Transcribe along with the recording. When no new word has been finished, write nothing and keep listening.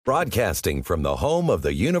Broadcasting from the home of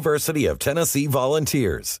the University of Tennessee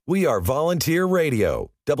Volunteers, we are Volunteer Radio,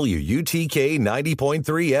 WUTK 90.3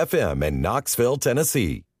 FM in Knoxville,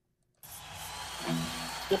 Tennessee.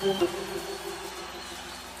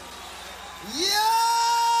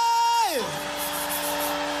 Yeah!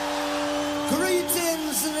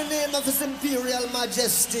 Greetings in the name of His Imperial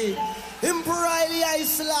Majesty, Emperor Haile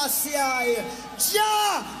Selassie,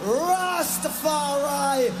 Jah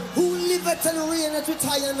Rastafari, who liveth and reigneth with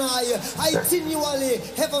I and I, continually,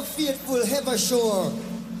 ever faithful, ever sure.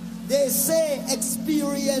 They say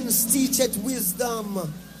experience teacheth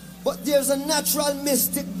wisdom, but there's a natural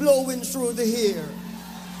mystic blowing through the air.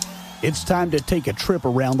 It's time to take a trip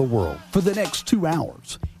around the world for the next 2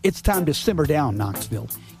 hours. It's time to simmer down, Knoxville.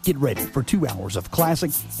 Get ready for 2 hours of classic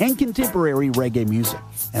and contemporary reggae music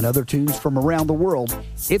and other tunes from around the world.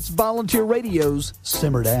 It's Volunteer Radio's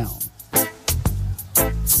Simmer Down.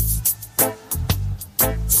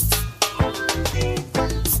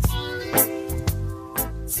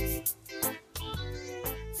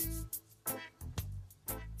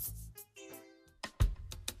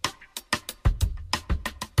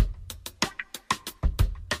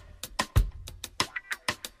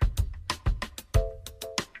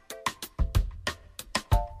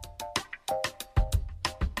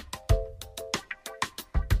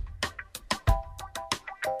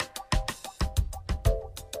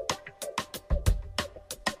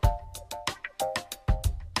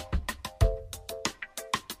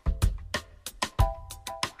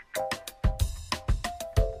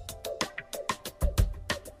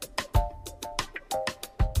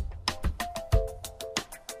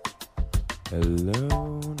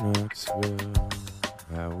 Hello, Knoxville.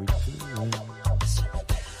 How we doing?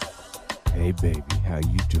 Hey, baby, how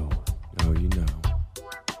you doing? Oh, you know.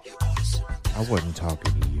 I wasn't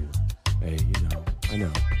talking to you. Hey, you know. I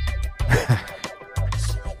know.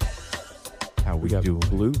 How We got doing?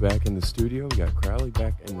 Blue back in the studio. We got Crowley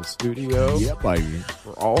back in the studio. Yeah, baby.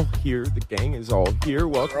 We're all here. The gang is all here.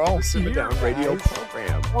 Welcome to the Simmer Down Radio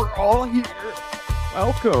program. We're all here.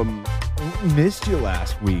 Welcome. Missed you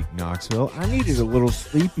last week, Knoxville. I needed a little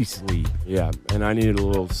sleepy sleep. Yeah, and I needed a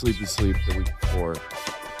little sleepy sleep the week before.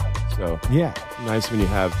 So Yeah. nice when you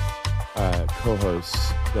have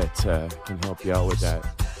co-hosts that can help you out with that.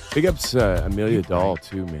 Big ups Amelia Dahl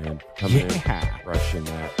too, man. Coming in, rushing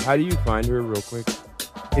that. How do you find her, real quick?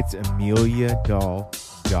 It's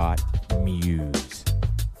ameliadahl.muse.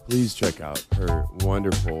 Please check out her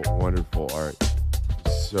wonderful, wonderful art.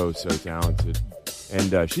 So talented.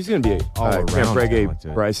 And she's going to be All at around Camp Reggae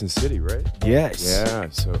talented. Bryson City, right? Yes. Yeah,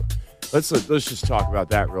 so let's just talk about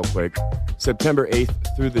that real quick. September 8th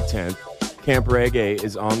through the 10th, Camp Reggae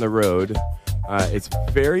is on the road. It's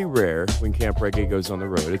very rare when Camp Reggae goes on the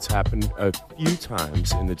road. It's happened a few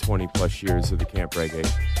times in the 20-plus years of the Camp Reggae.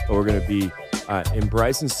 But we're going to be in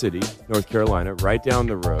Bryson City, North Carolina, right down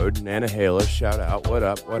the road. Nantahala, shout out. What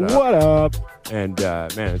up? What up? What up? And,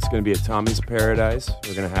 man, it's going to be at Tommy's Paradise.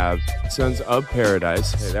 We're going to have Sons of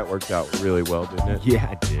Paradise. Hey, that worked out really well, didn't it?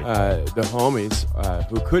 Yeah, it did. The homies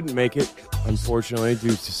who couldn't make it, unfortunately,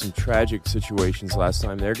 due to some tragic situations last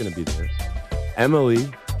time, they're going to be there. Emily,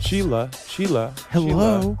 Sheila. Hello.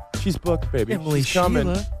 Sheila. She's booked, baby. Emily, She's coming.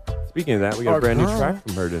 Sheila. Speaking of that, we got Our a brand new girl. track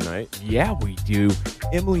from her tonight. Yeah, we do.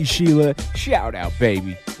 Emily, Sheila, shout out,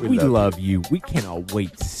 baby. We We love love you. We cannot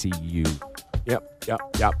wait to see you. Yep.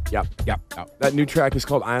 That new track is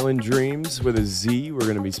called Island Dreams with a Z. We're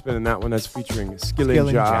going to be spinning that one. That's featuring Skilling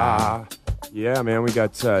Ja. Yeah, man, we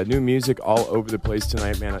got new music all over the place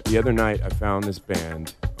tonight, man. The other night, I found this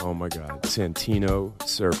band. Oh, my God. Santino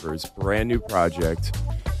Surfers. Brand new project.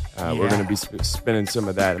 We're going to be spinning some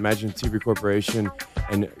of that. Imagine TV Corporation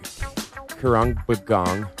and Kurang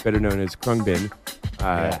Bagong, better known as Krungbin,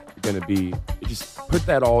 going to be, just put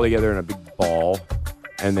that all together in a big ball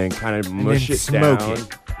and then kind of mush it smoke down. it.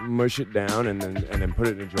 Mush it down and then put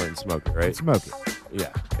it in a joint and smoke it, right? Smoke it.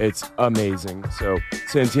 Yeah, it's amazing. So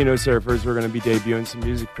Santino Surfers, we're going to be debuting some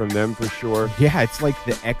music from them for sure. Yeah, it's like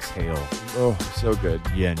the exhale. Oh, so good.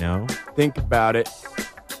 You know? Think about it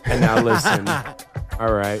and now listen.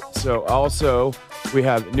 All right. So also we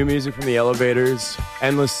have new music from the Elevators,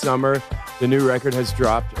 Endless Summer. The new record has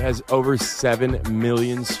dropped. It has over 7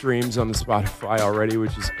 million streams on the Spotify already,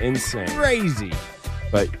 which is insane. Crazy.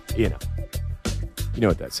 But, you know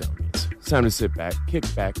what that sound means. It's time to sit back, kick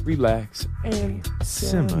back, relax, and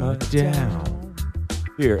Simmer down.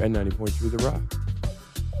 Here at 90.3 The Rock.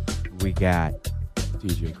 We got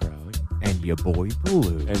DJ Crowley. and your boy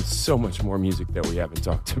Blue. And so much more music that we haven't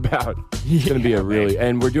talked about. It's going to be a really...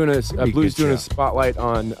 And we're doing Blue's doing a spotlight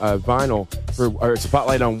on vinyl, or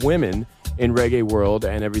spotlight on women in reggae world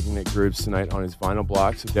and everything that grooves tonight on his vinyl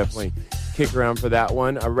block. So definitely kick around for that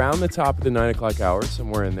one. Around the top of the 9 o'clock hour,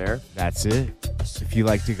 somewhere in there. That's it. If you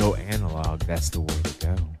like to go analog, that's the way to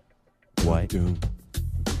go. What? Doom.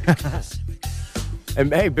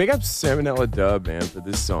 And hey, big up Salmonella Dub, man, for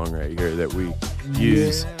this song right here that we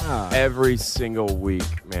use every single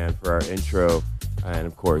week, man, for our intro. And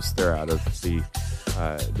of course, they're out of the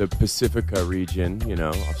Pacifica region, you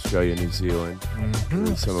know, Australia, New Zealand.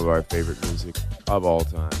 Really some of our favorite music of all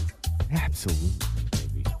time. Absolutely,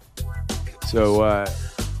 baby. So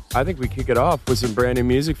I think we kick it off with some brand new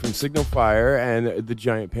music from Signal Fire and the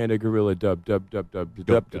Giant Panda Gorilla Dub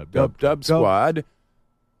Squad.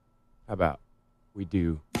 How about we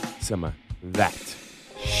do some of that?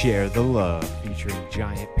 Share the Love, featuring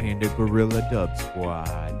Giant Panda Gorilla Dub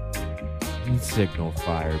Squad and Signal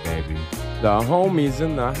Fire, baby. The homies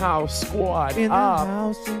in the house, squad In the up.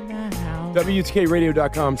 house, in the house.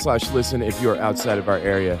 WTKRadio.com/listen if you're outside of our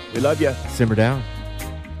area. We love you. Simmer down.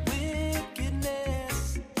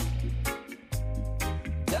 Wickedness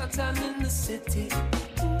downtown in the city.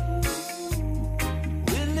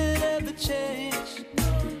 Will it ever change?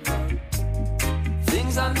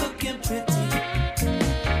 Things are looking pretty.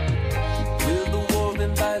 Will the war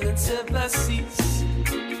and violence ever cease?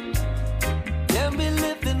 Can we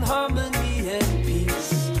live in harmony and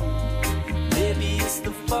peace? Maybe it's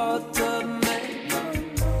the fault of man,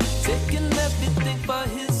 taking everything for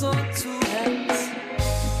his own two hands.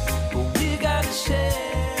 But we gotta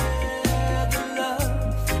share the love.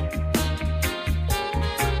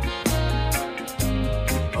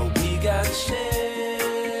 Oh, we gotta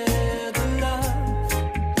share the love.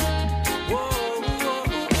 Whoa, whoa,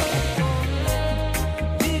 whoa.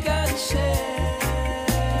 We gotta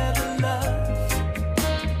share the love.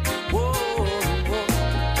 Whoa, whoa.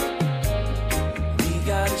 We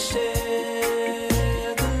gotta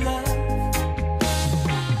share the love.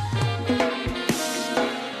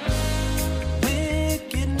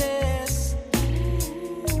 Wickedness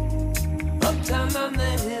uptown on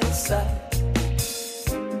the hillside,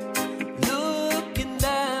 looking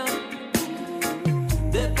down,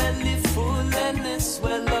 their belly full and they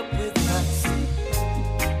swell up with rice.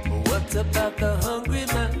 What about the hungry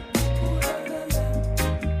man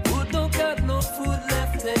who don't got no food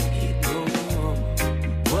left to eat no more?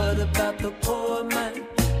 What about the poor man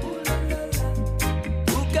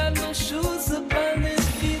who got no shoes upon his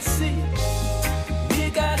feet? See, we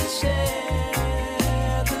gotta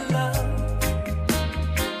share the love.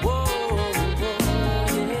 Whoa, whoa,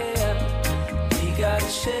 yeah. We gotta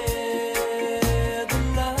share the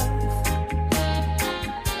love.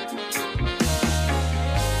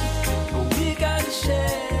 We gotta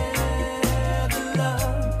share the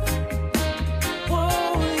love. Whoa,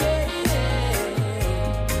 yeah, yeah.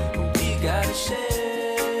 We gotta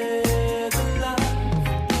share the love.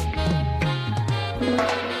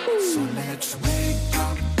 So let's wake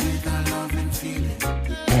up with a loving feeling.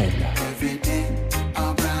 Every day,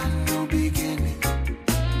 a brand new beginning.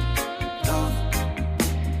 Love,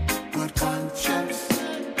 good conscience,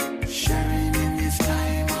 sharing in this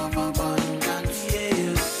time of abundance.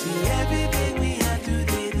 Yeah, see everything we have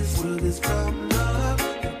today, this world is from love.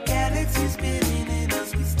 The galaxy's spinning in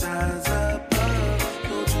us with stars above.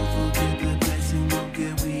 Don't you forget the blessing, don't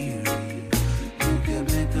get weary. You can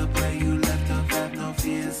make a prayer, you left off, have no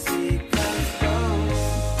fear, seek God's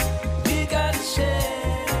love. We gotta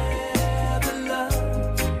share the love.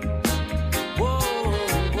 Whoa,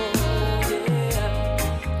 whoa, yeah.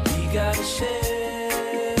 We gotta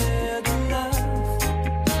share the love.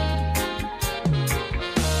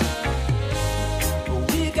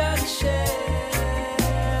 We gotta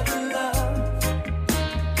share the love.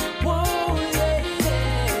 Whoa, yeah, yeah.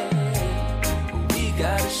 We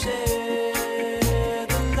gotta share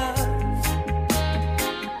the love.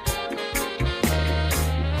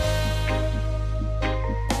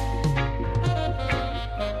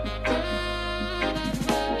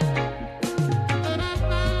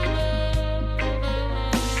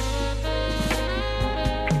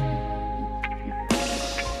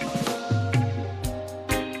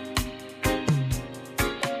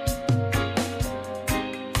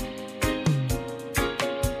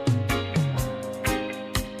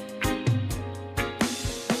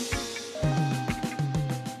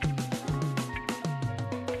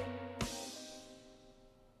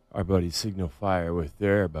 Our buddies Signal Fire with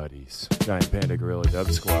their buddies, Giant Panda Gorilla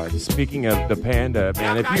Dub Squad. Speaking of the Panda,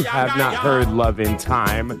 man, if you have not heard Love in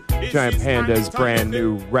Time, Giant Panda's brand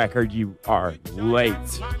new record, you are late.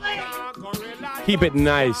 Keep It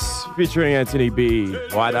Nice, featuring Anthony B.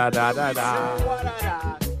 Wa-da-da-da-da.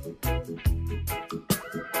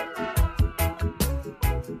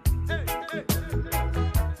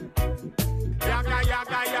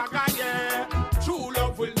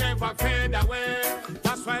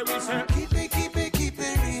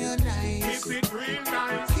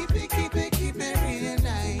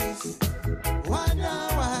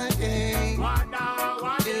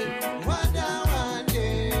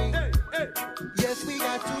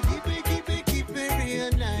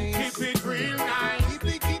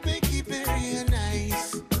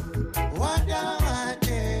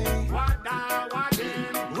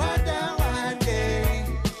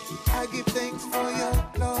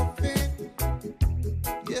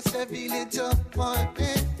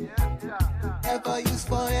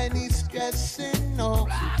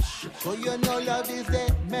 know love is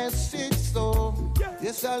the message, so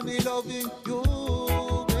yes, I'll be loving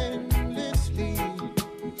you endlessly.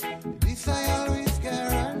 This I always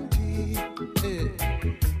guarantee.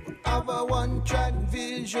 Have a one-track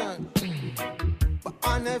vision, but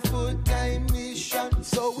on a full-time mission.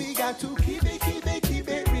 So we got to keep it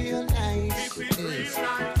real nice.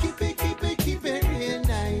 Keep it real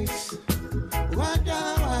nice. One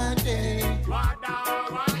day.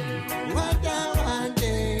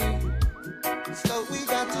 So we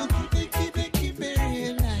got to keep it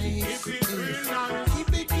real nice. Keep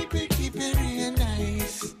it real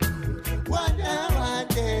nice. One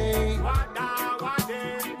day.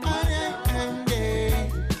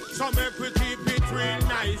 So make we keep it real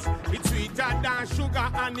nice. It's sweeter than sugar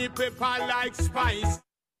and the pepper like spice.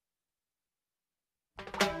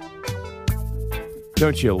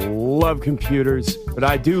 Don't you love computers? But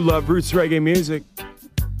I do love roots reggae music.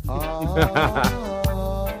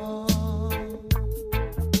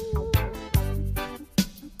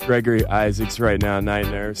 Gregory Isaacs right now, Night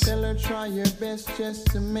Nurse. Tell her try your best just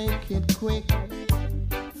to make it quick.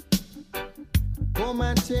 Come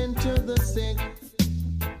and tend to the sick.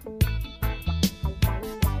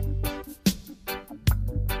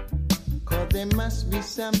 Cause there must be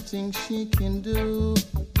something she can do.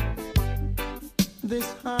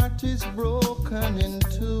 This heart is broken in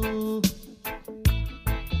two.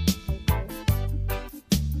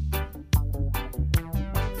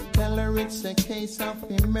 Tell her it's a case of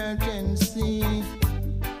emergency.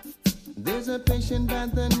 There's a patient by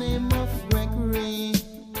the name of Gregory.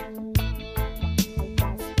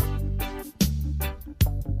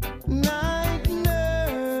 Night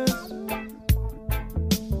nurse,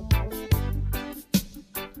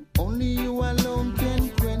 only you alone can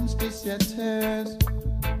quench this your thirst.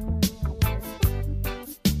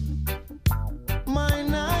 My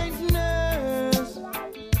night nurse,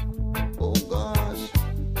 oh gosh,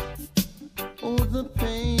 oh the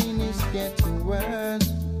pain is getting worse.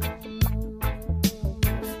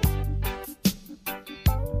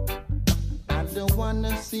 I don't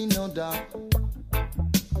wanna see no doctor.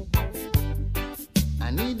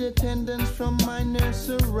 I need attendance from my nurse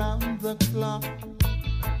around the clock.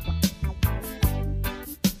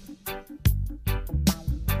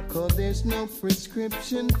 Cause there's no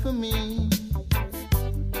prescription for me.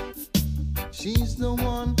 She's the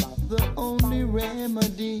one, the only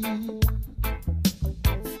remedy.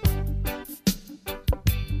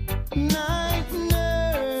 Night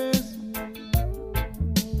nurse,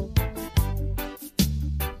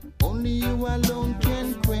 only you alone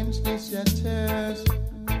can quench this your thirst.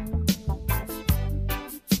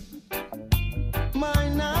 My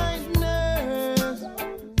night nurse,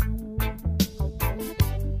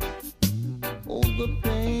 oh the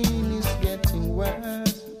pain is getting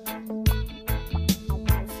worse.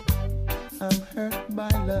 I'm hurt by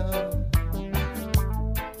love.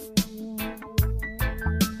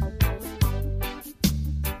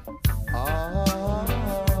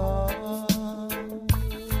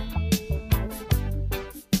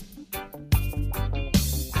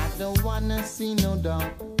 I don't wanna see no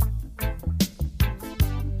dog.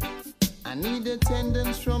 I need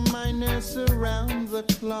attendance from my nurse around the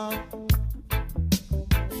clock.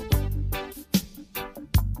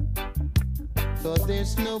 Cause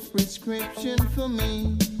there's no prescription for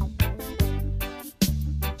me.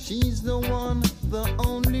 She's the one, the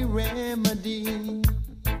only remedy.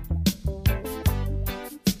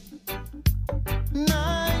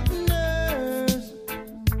 Night nurse,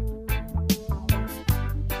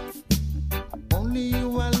 only you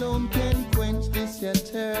alone can quench this your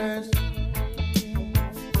thirst.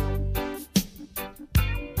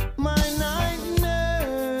 My night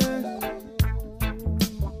nurse,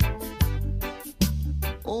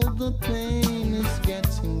 oh the pain is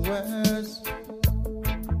getting worse.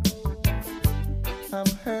 I'm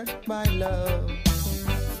hurt by love.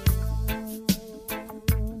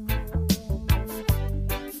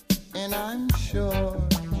 And I'm sure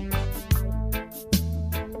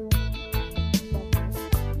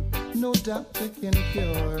no doctor can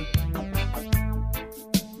cure.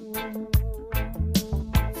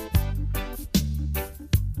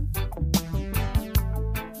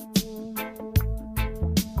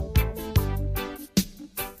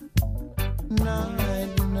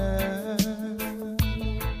 Night nurse,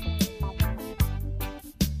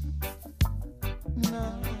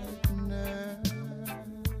 night nurse.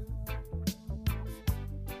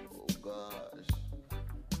 Oh gosh.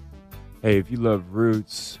 Hey, if you love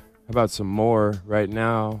roots, how about some more right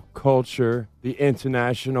now? Culture, the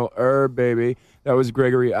international herb, baby. That was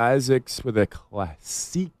Gregory Isaacs with a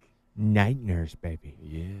classique. Night nurse, baby.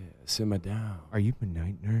 Yeah, simmer down. Are you a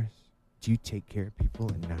night nurse? Do you take care of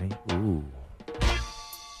people at night? Ooh.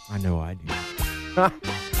 I know I do.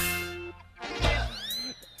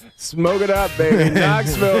 Smoke it up, baby.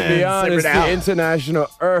 Knoxville Beyond is Simmer the down. international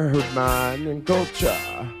urban and culture.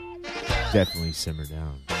 Definitely simmer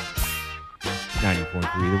down.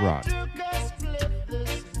 90.3 The Rock. Took a split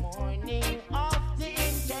this morning off the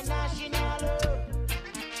international herb.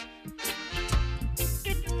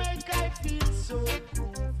 It make I feel so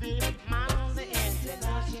groovy, man, the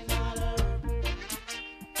international herb.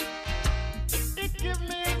 It give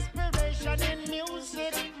me inspiration in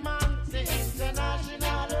music, man, the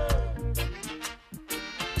international herb.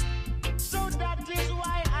 So that is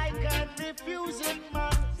why I can't refuse it,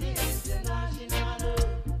 man, the international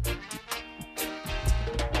herb.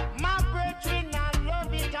 My brethren, I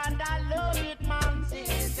love it and I love it, man. The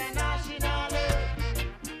international herb.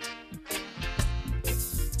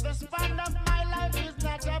 The span of my life is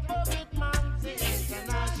not above it, man. The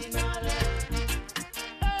international herb.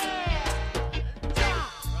 Hey! Ja!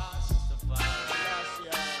 Rastafari.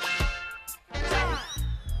 Ja!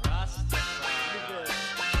 Rastafari.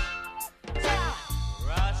 Ja!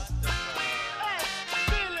 Rastafari. Hey,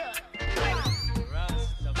 feel it. Ja!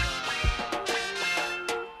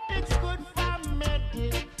 It's good for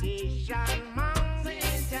meditation, man, the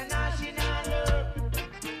international herb.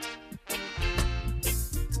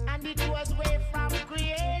 And it was way from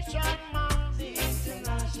creation, man, the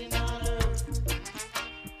international herb.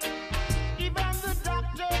 Even the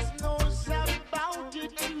doctors knows about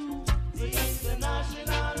it too, the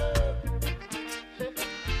international herb.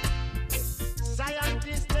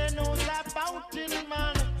 Scientists, they knows about it,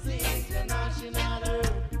 man, the international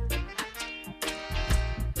herb.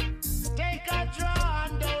 Take a draw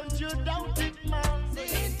and don't you doubt it, man, the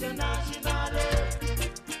international herb.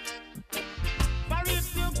 For if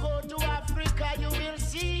you go to Africa, you will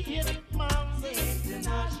see it, man, the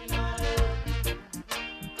international herb.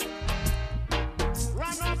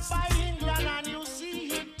 Run up by England and you see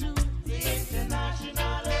it too, the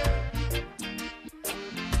international herb.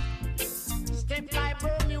 Step by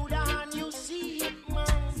Bermuda and you see it,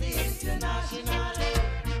 man, the international herb.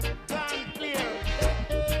 Grand clear.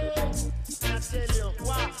 I tell you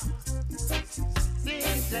what, the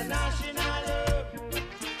international herb.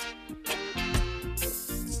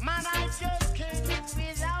 Man, I just can't do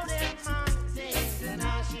without it, man, the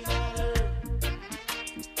international herb.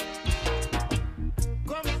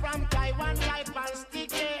 Come from Taiwan, ripe and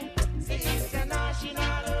sticky, the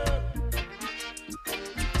international herb.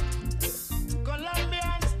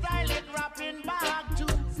 Colombian style, it wrapping back to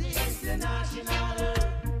the international herb.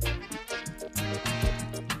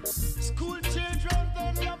 School children,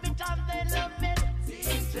 they love it and they love it, the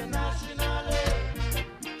international herb.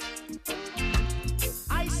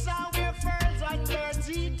 I saw where birds and birds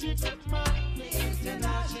eat it, man, the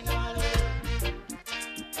international herb.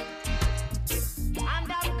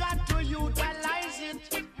 And I've got to utilize it,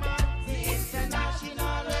 man, the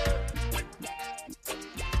international herb.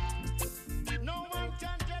 No one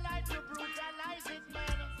can tell I to brutalize it,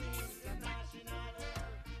 man, the international herb.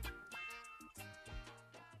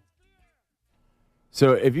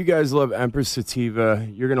 So if you guys love Empress Sativa,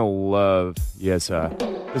 you're going to love, yes,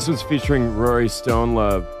 this one's featuring Rory Stone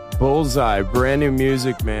Love. Bullseye, brand new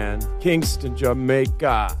music, man. Kingston,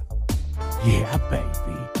 Jamaica. Yeah,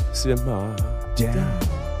 baby. Simmer Down.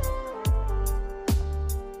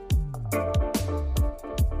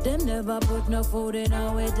 Them never put no food in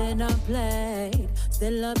our dinner plate.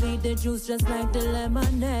 Still I beat the juice just like the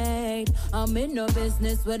lemonade. I'm in no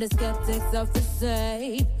business where the skeptics have to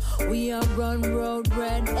say. We are run road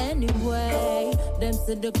bread anyway. Them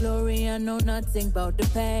see the glory and know nothing about the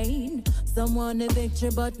pain. Some want the victory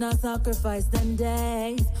but not sacrifice them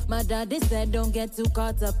days. My daddy said don't get too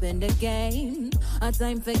caught up in the game. A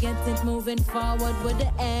time for getting moving forward with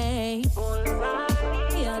the aim.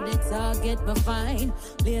 Yeah, the target my fine.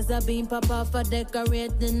 Laser beam pop off a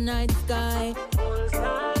decorate the night sky.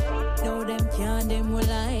 No, them can't dim with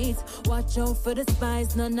light. Watch out for the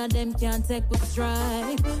spies, none of them can take with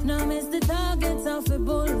strike. Now miss the targets off a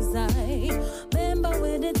bullseye. Remember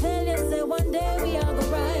when they tell you, say one day we are gonna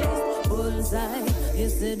rise. Bullseye, you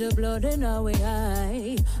see the blood in our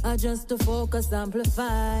eye. I just to focus,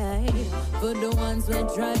 amplify. For the ones who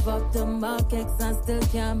drive up the markets and still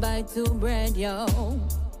can't buy two bread, yo.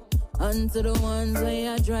 And to the ones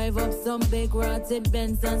where I drive up some big rotted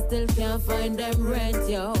Benz and still can't find them rent,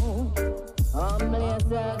 yo.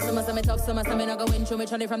 Some say me tough, some say me not going through. Me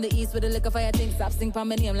trying from the east with the liquor fire thing. Stop sing from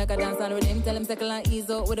my name like a dance on rhythm. Tell them second and ease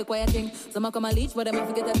out with a quiet thing. Some a come a leech, but them a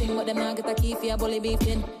forget a thing. But them not get a key for a bully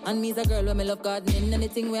beefing. And me's a girl when me love gardening.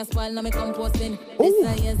 Anything we a spoil, now me composting. This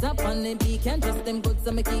a years up on the beat, can't trust them good,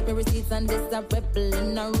 so me keep me receipts. And this a rebel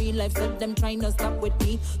in a real life, so them trying to stop with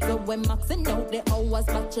me. So when maxing out the hours,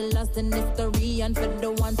 bachelors in history. And for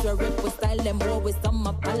the ones who rip with style, them more with some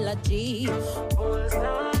apology.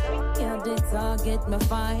 Yeah, the target me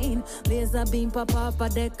fine. Laser beam pop off, I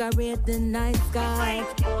decorate the night sky.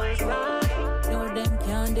 No, them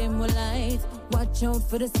can't dim with light. Watch out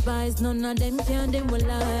for the spies, none of them can't dim with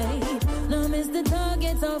light. Now miss the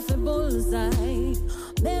target off a bullseye.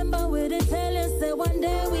 Remember we did tell you, say one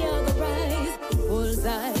day we are the rise.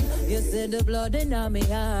 Bullseye, you see the blood in my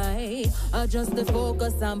eye. Adjust the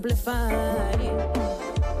focus, amplify.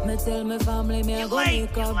 Me tell my family, me I go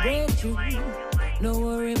make a breakthrough. No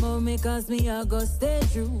worry about me, cause me I go stay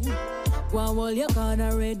true. Go and hold your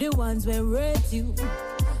corner, read the ones we rate you.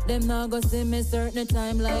 Them not go see me certain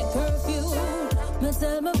time like curfew. Me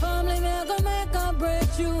tell my family, me I go make a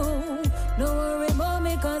breakthrough. No worry about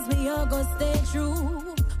me, cause me I go stay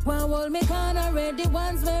true. Go and hold me corner, read the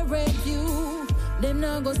ones we rate you. Them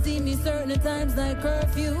not go see me certain times like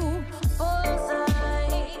curfew. Bullseye,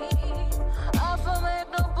 I for make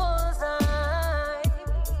no bullseye.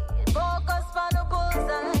 Focus for the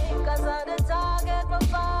bullseye, cause I the target for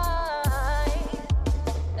fight.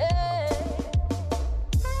 Hey.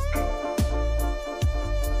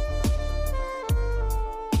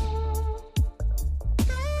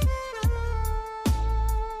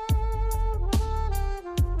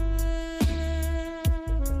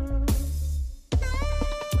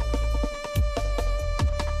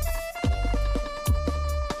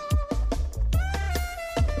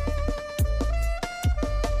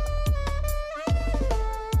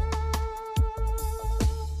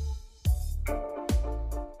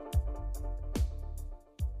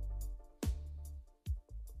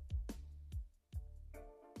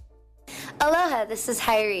 Aloha, this is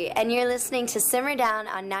Hyrie, and you're listening to Simmer Down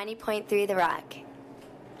on 90.3 The Rock.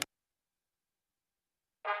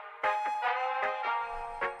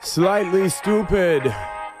 Slightly Stupid.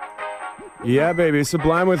 Yeah, baby.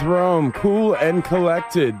 Sublime with Rome. Cool and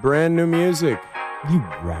collected. Brand new music. You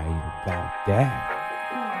right about that.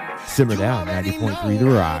 Simmer Down, 90.3 The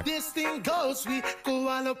Rock. This thing goes, we go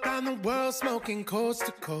all around the world smoking coast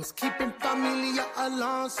to coast, keeping familia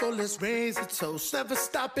along, so let's raise a toast. Never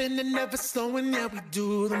stopping and never slowing, yeah, we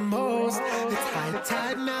do the most. It's high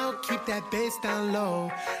tide now, keep that bass down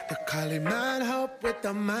low. The calling man help with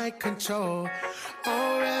the mic control.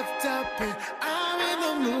 All revved up and I'm in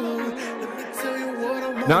the mood. Let me tell you what I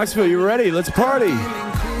want. Knoxville, you ready? Let's party.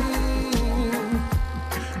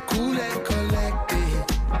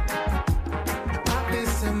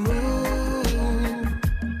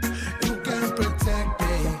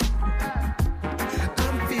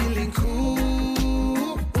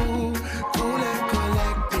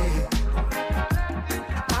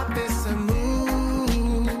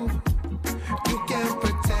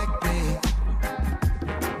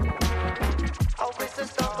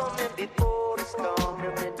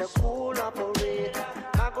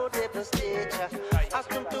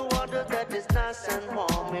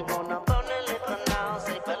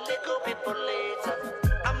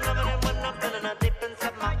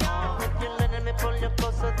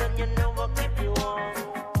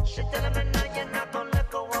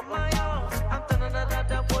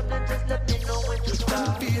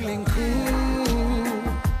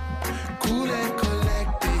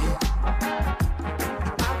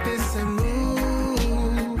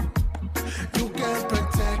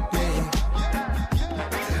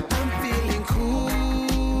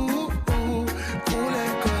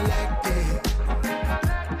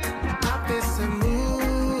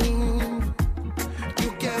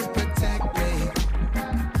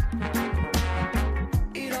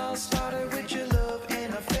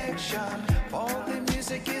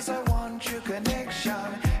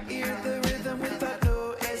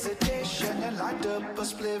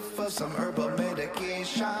 Some herbal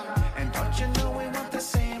medication. And don't you know we want the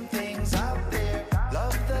same things out there?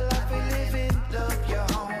 Love the life we live in, love your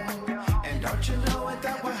home. And don't you know it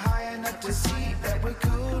that we're high enough to see that we're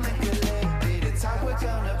cool and collected? It's how we're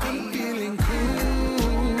gonna be. I'm feeling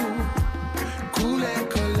cool, cool and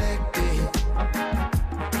collected.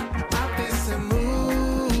 I've been some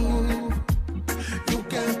move, you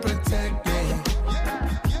can protect me.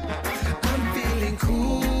 I'm feeling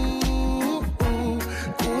cool.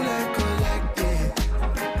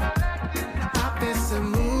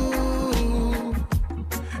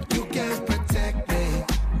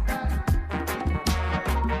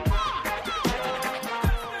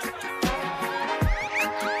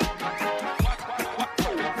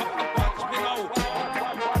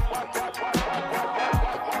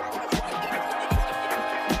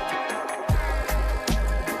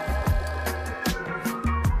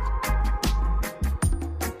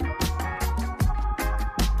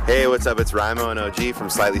 Hey, what's up? It's Rymo and OG from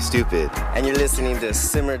Slightly Stupid. And you're listening to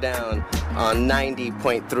Simmer Down on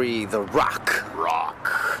 90.3 The Rock.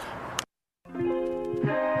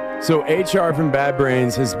 So HR from Bad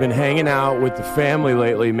Brains has been hanging out with the family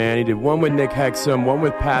lately, man. He did one with Nick Hexum, one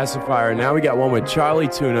with Pacifier, and now we got one with Charlie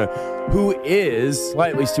Tuna, who is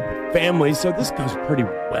Slightly Stupid family, so this goes pretty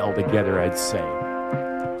well together, I'd say.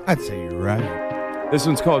 I'd say you're right. This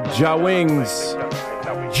one's called Ja Wings.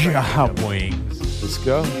 Ja Wings. Let's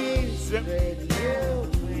go.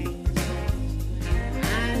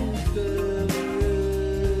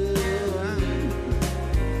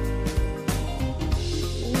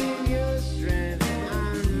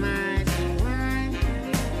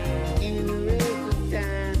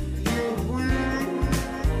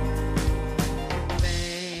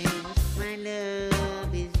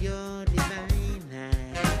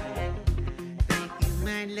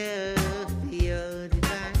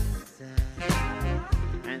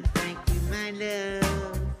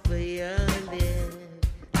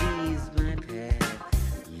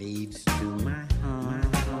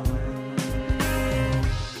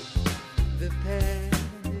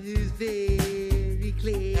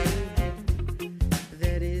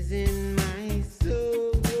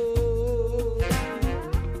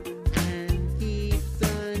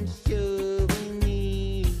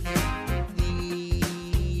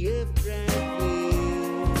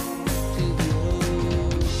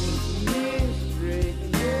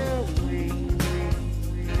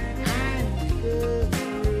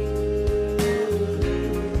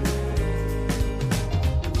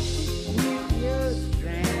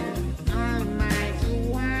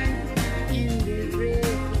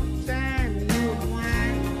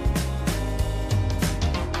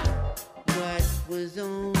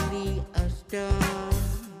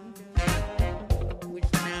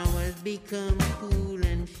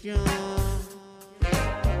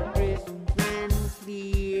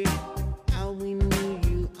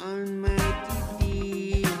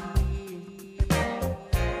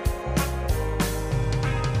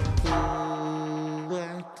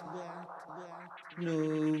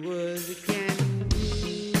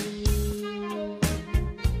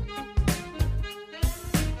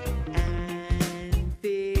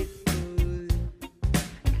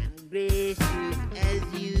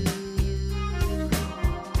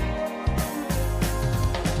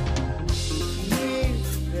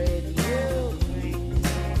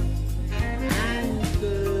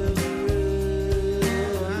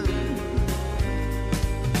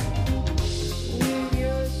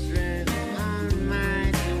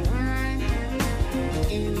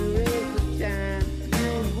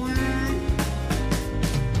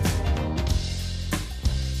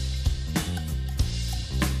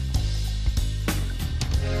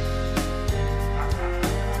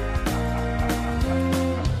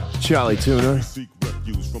 Charlie Tuna. Seek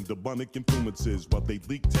refuge from demonic influences while they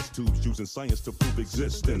leak test tubes using science to prove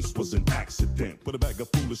existence was an accident. But a bag of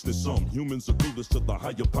foolishness, some humans are clueless to the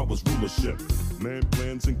higher powers rulership. Man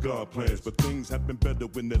plans and God plans, but things happen better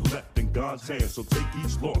when they're left in God's hands. So take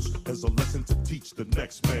each loss as a lesson to teach the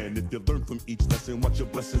next man. If you learn from each lesson, watch your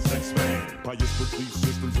blessings expand. Pious belief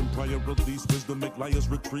systems and prior release wisdom make liars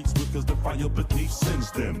retreat swift because the fire beneath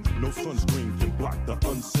sends them. No sunscreen can block the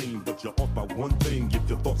unseen, but you're off by one thing if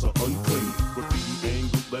your thoughts are unclean. Graffiti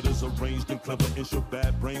angled, letters arranged and clever, ensure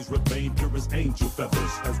bad brains remain pure as angel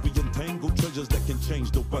feathers. As we entangle treasures that can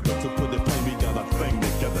change the weather, to put it plain, we got our thing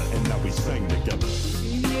together, and now we sing together.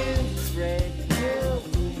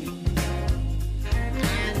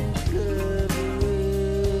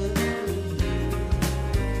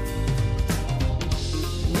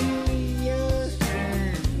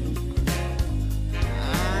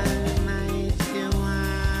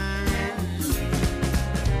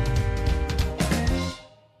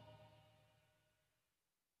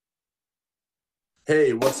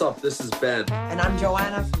 Hey, what's up? This is Ben. And I'm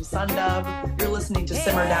Joanna from Sundub. You're listening to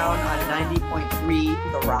Simmer Down on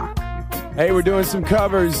 90.3 The Rock. Hey, we're doing some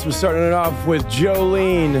covers. We're starting it off with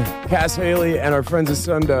Jolene, Cass Haley, and our friends at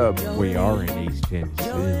Sundub. We are in East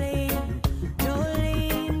Tennessee.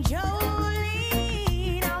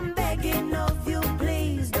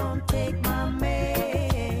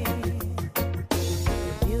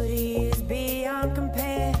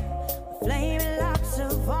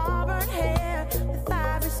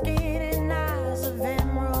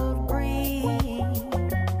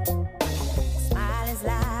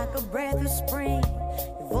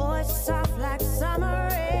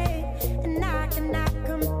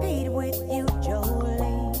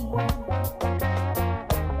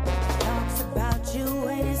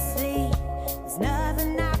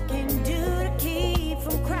 Nothing I can do to keep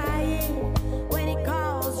from crying when he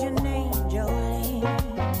calls you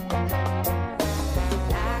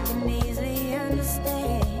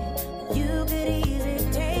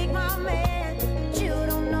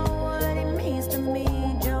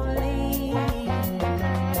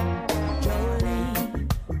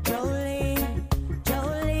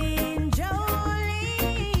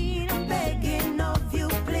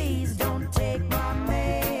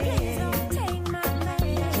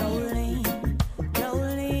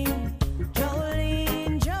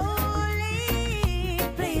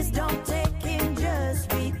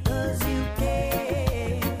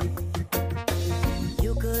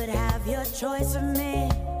choice of me,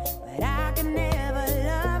 but I can never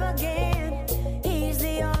love again. He's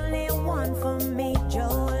the only one for me,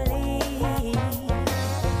 Jolene.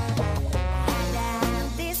 Had to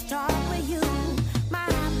have this talk with you. My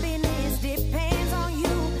happiness depends on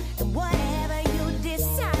you and whatever you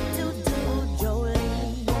decide to do,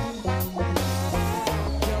 Jolene.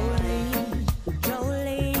 Jolene,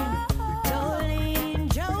 Jolene, Jolene,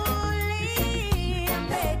 Jolene. I'm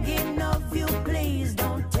begging of you, please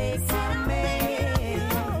don't take from me.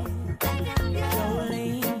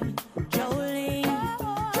 Jolene, Jolene,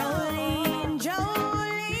 Jolene,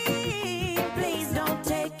 Jolene. Please don't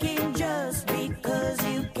take him just because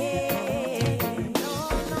you can.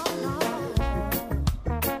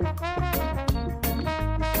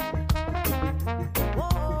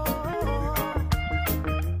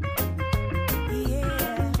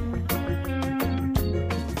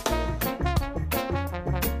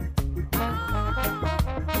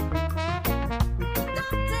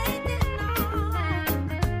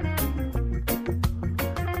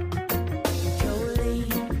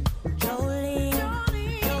 Jolene, Jolene,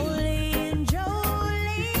 Jolene,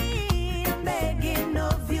 Jolene. I'm begging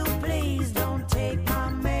of you, please don't take my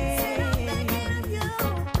man.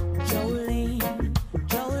 Jolene,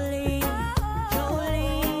 Jolene,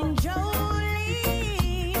 Jolene,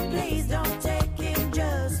 Jolene. Please don't take him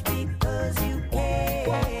just because you can.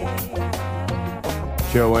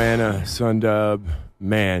 Joanna Sundub,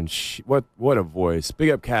 man, what a voice. Big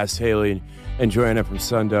up Cass Haley and Joanna from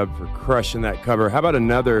Sundub for crushing that cover. How about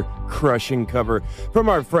another crushing cover from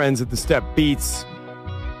our friends at the Step Beats,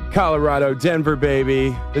 Colorado, Denver,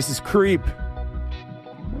 baby. This is Creep.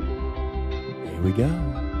 Here we go.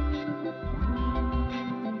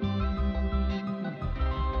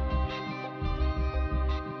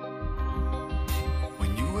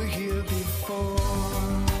 When you were here before,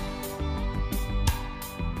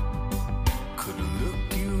 couldn't look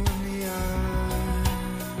you in the eye.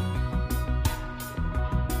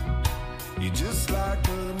 You're just like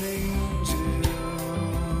an angel.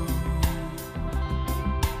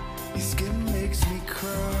 Your skin makes me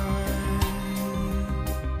cry.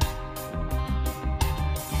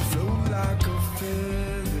 You float like a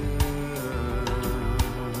feather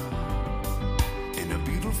in a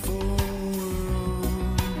beautiful world.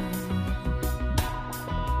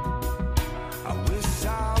 I wish I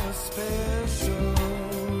was special.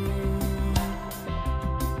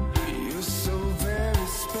 You're so very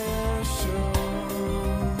special.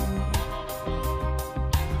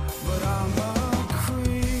 But I'm a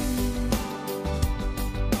creep.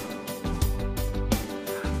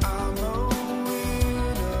 I'm a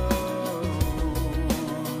weirdo.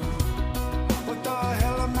 What the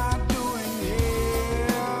hell am I doing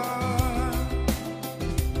here?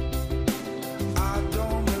 I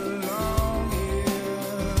don't belong here.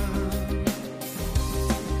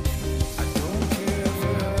 I don't care if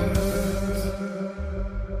it hurts.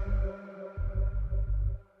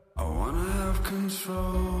 I wanna have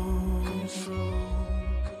control.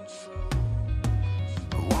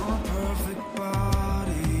 I want a perfect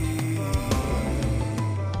body.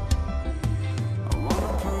 I want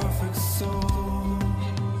a perfect soul.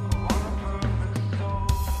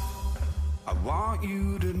 I want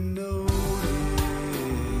you to notice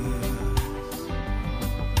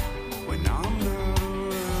when I'm not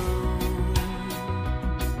around.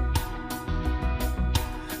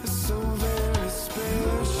 It's so very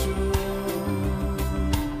special.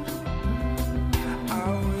 I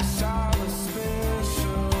wish I was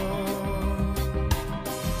special,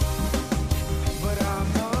 but I'm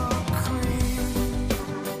a creep.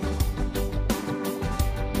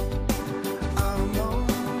 I'm a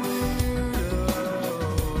weirdo.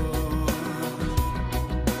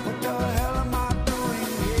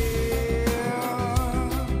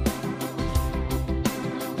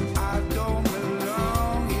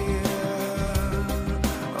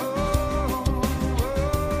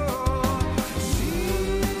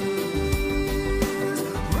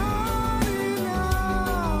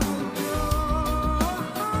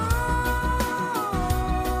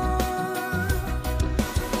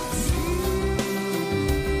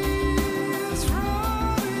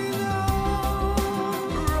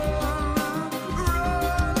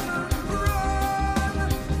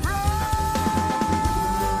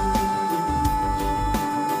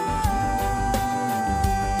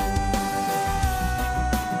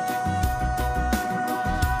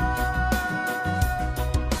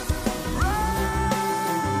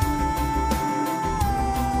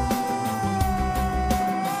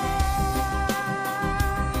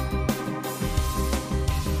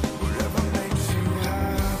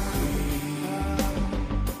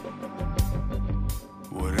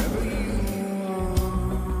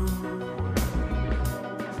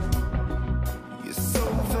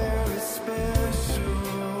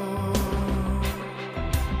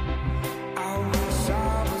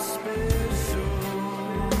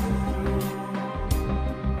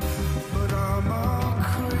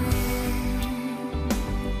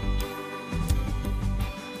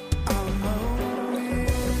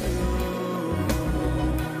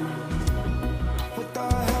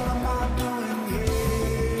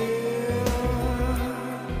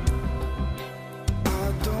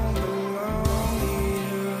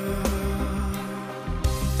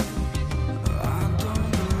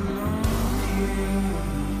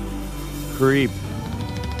 Creep,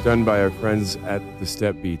 done by our friends at the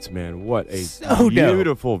Step Beats, man. What a So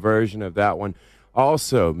beautiful version of that one.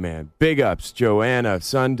 Also, man, big ups, Joanna,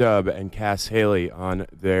 Sundub, and Cass Haley on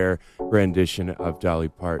their rendition of Dolly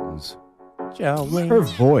Parton's Jolene. Her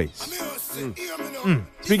voice.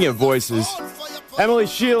 Speaking of voices, Emily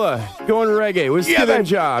Sheila, going reggae with Skillin'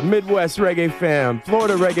 Job, Midwest Reggae Fam,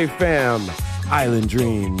 Florida Reggae Fam, Island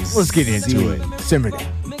Dreams. Let's get into it. Simmer down.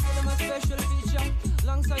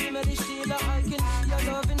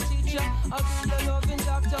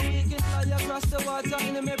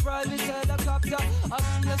 I'll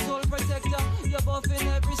be your soul protector, you're buff in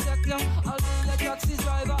every sector. I'll be your taxi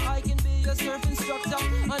driver, I can be your surf instructor.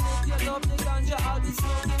 And if you love the ganja, I'll be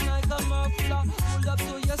smoking like a muffler. Pull up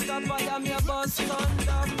to your stop, I am your bus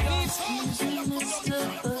conductor. Excuse me, Mr.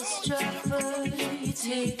 Bus Driver, you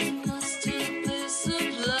taking us to a place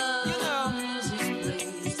of love. Music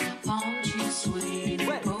plays, palm trees sway,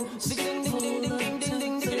 boats ding ding ding ding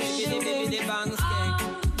ding ding ding ding ding ding. All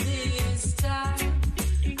this time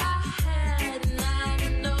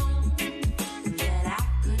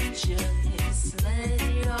just let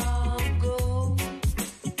it all go.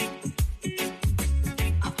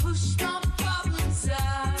 I pushed my problems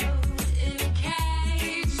out in a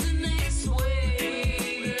cage the next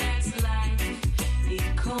way. That's life.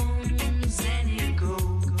 It comes and it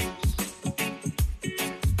goes.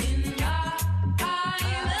 In my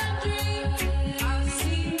island dream, I've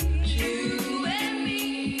seen you and me.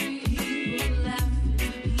 People laughing,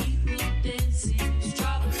 people dancing,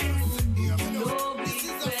 strawberry, no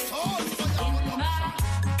regret.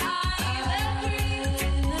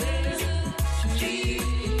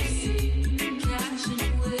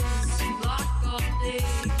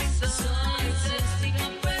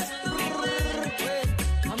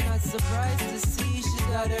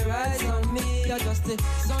 Just the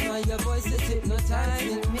sound of your voice is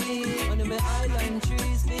hypnotizing me. Under my island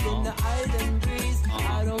trees, feeling the island breeze.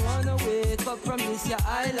 I don't wanna wake up from this your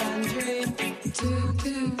island dream.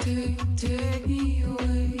 Take me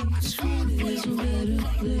away, 'cause really is a better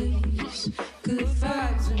place. Good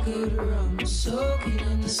vibes and good rum, soaking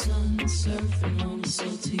in the sun, surfing on the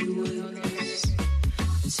salty waves.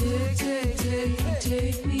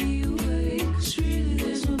 Take me away, 'cause really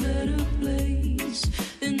there's no better place.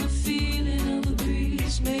 And the feeling of the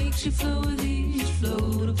breeze makes you flow with ease,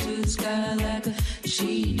 float up to the sky like a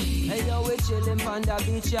genie. Hey yo, we chillin' on the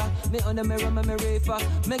beach, yeah. Me on the mirror, me reefer.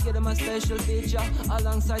 Me get him a special feature.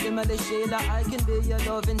 Alongside him, the Sheila, I can be your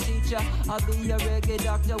loving teacher. I'll be your reggae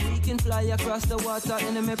doctor. We can fly across the water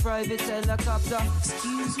in a private helicopter.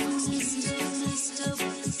 Excuse me, Mr.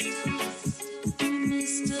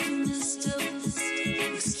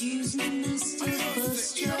 Excuse me, Mr.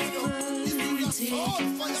 Bus Driver.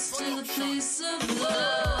 Taking us to the place of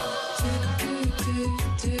love.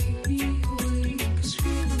 Take me away, 'cause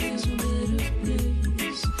really there's no better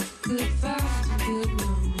place. Good vibes and good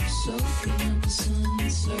rum, soaking in the sun,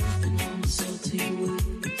 surfing on the salty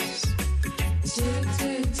waves.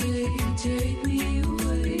 Take me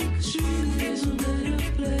away, 'cause really there's no better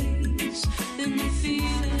place. And the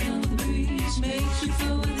feeling of the breeze makes you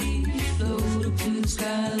flow with ease, float up to the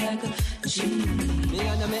sky like a genie. Me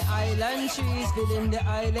under my island trees, feeling the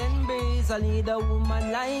island breeze. I need a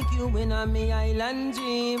woman like you in a me island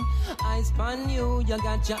dream. Eyes on you, you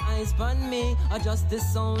got your eyes on me. Just the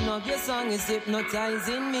sound of your song is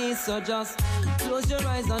hypnotizing me. So just close your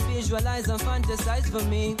eyes and visualize and fantasize for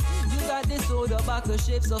me. You got this soda buckle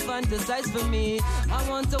shape, so fantasize for me. I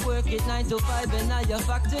want to work it 9 to 5 in your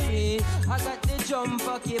factory. I got the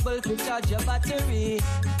jumper cable to charge your battery.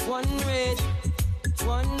 One red,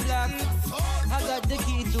 one black. I got the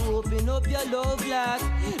key to open up your love lock.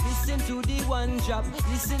 Listen to the one drop,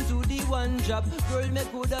 listen to the one drop. Girl, me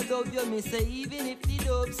coulda love you, me say even if the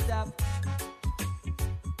dub stop.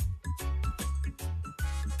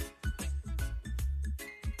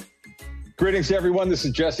 Greetings, everyone. This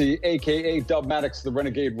is Jesse, a.k.a. Dubmatix, the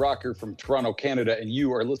Renegade Rocker from Toronto, Canada, and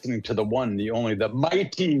you are listening to the one, the only, the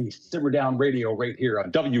mighty Simmer Down Radio right here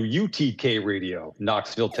on WUTK Radio,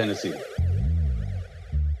 Knoxville, Tennessee.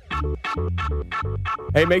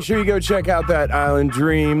 Hey, make sure you go check out that Island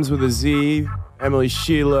Dreams with a Z, Emily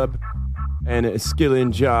Sheila, and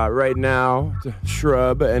Skillin' Ja right now.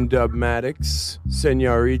 Shrub and Dubmatix,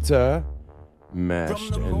 Senorita,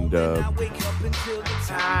 Mashed and Dub.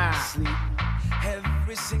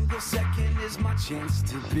 Every single second is my chance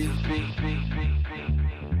to be.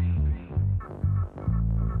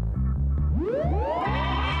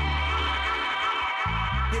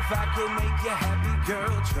 If I could make you happy,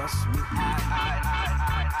 girl, trust me,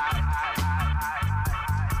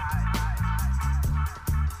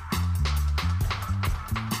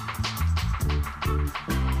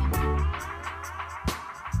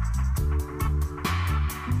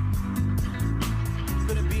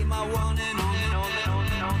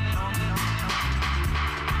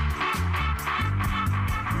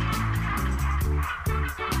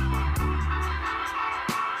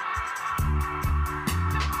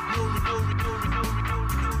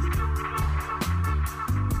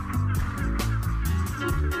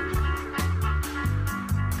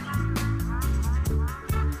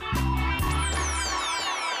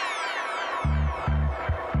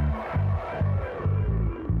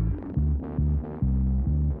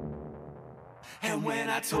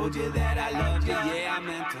 I told you that I loved you, yeah, I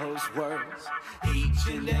meant those words.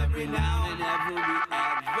 Each and every now and every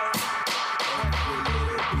adverb, every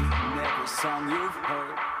little beat and every song you've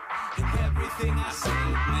heard, and everything I say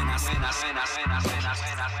when I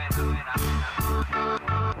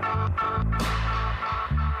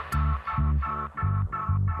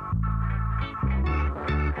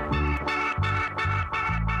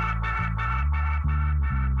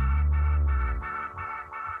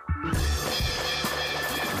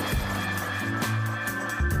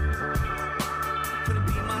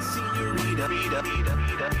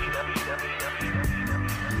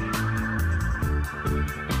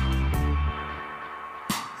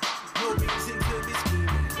no reason to be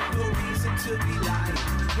scheming, no reason to be lying,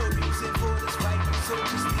 no reason for this fight, so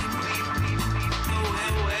just leave me.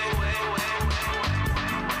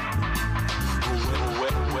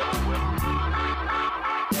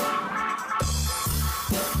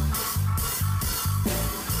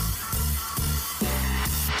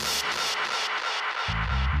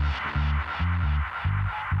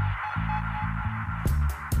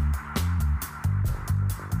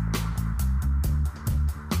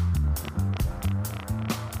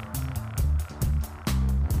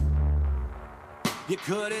 You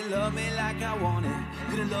couldn't love me like I wanted,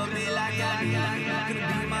 couldn't love me like I needed,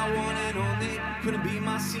 couldn't be my one and only, couldn't be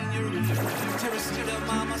my señorita, Teresita,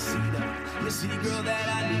 mamacita, you see girl that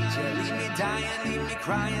I need you, leave me dying, leave me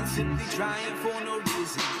crying, simply trying for no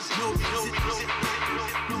reason, no reason.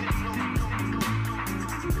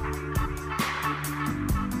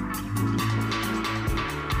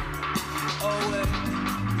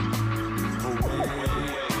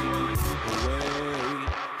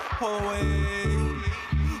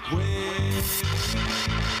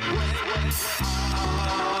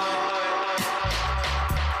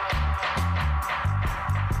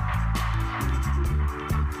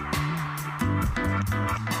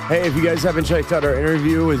 Hey, if you guys haven't checked out our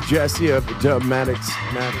interview with Jesse of Dubmatics,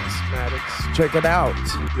 check it out.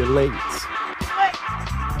 You're late.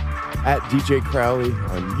 At DJ Crowley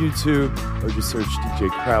on YouTube, or just search DJ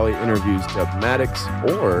Crowley Interviews Dubmatics,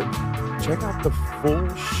 or check out the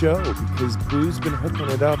full show because Blue's been hooking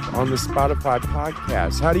it up on the Spotify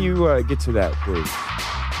podcast. How do you get to that, Blue?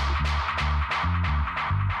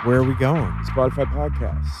 Where are we going? Spotify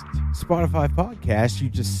podcast. Spotify podcast, you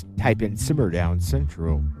just type in Simmer Down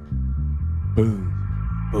Central. Boom.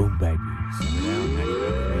 Boom, baby. Simmer Down,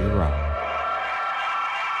 91 Rock.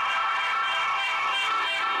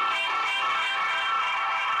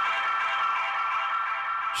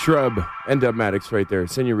 Shrub and Dubmatics right there.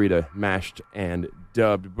 Senorita, mashed and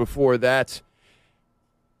dubbed. Before that,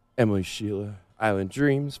 Emily Sheila, Island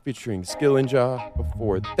Dreams featuring Skill and Jaw.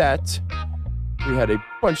 Before that, we had a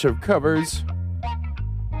bunch of covers.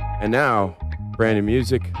 And now, brand new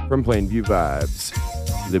music from Plainview Vibes.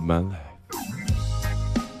 Live my life.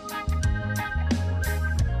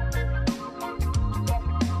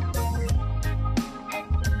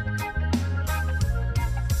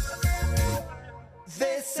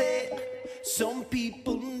 They say some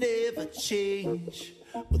people never change.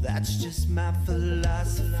 Well, that's just my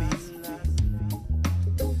philosophy.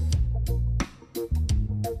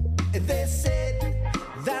 They said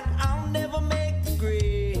that I'll never make the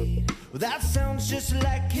grade. Well, that sounds just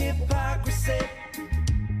like hypocrisy.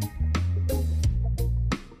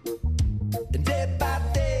 Day by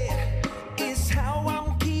day is how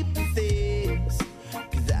I'm keeping things,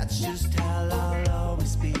 'cause that's just how I'll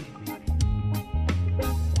always be.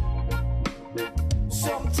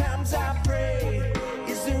 Sometimes I pray,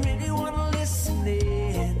 is there anyone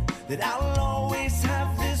listening, that I'll always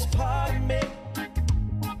have this part of me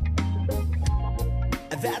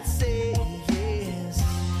that says yes,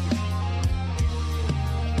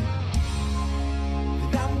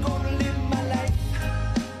 that I'm gonna live my life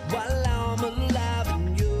while I'm alive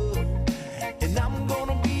and young, and I'm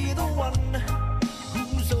gonna be the one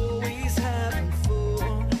who's always having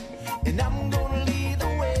fun, and I'm gonna lead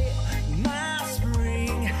the way, my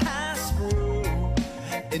spring has sprung,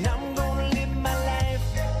 and I'm gonna live my life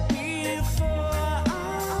before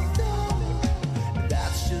I'm done.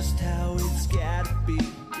 That's just how it's gotta be.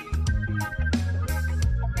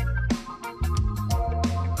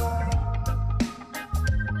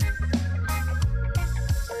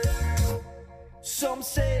 Some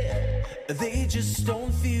say they just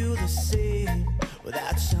don't feel the same. Well,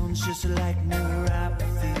 that sounds just like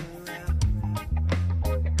neuropathy.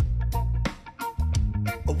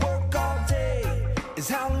 Work all day is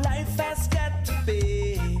how life has got to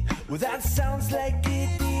be. Well, that sounds like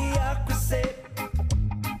idiocracy.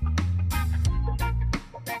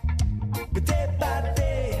 But day by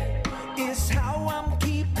day is how I'm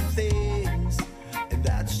keeping things, and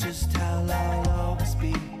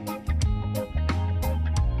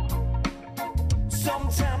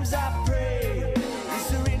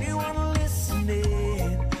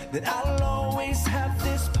that I'll always have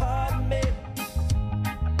this part of me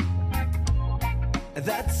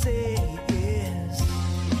that says,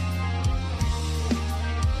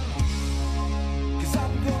 cause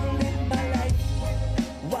I'm gonna live my life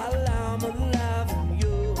while I'm alive and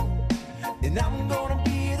you, and I'm gonna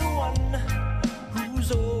be the one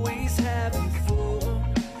who's always having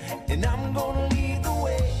fun, and I'm gonna lead the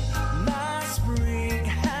way. My spring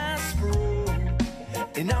has sprung,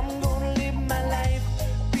 and I'm gonna live my life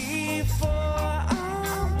before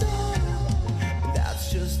I'm done.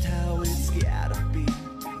 That's just how it's gotta be.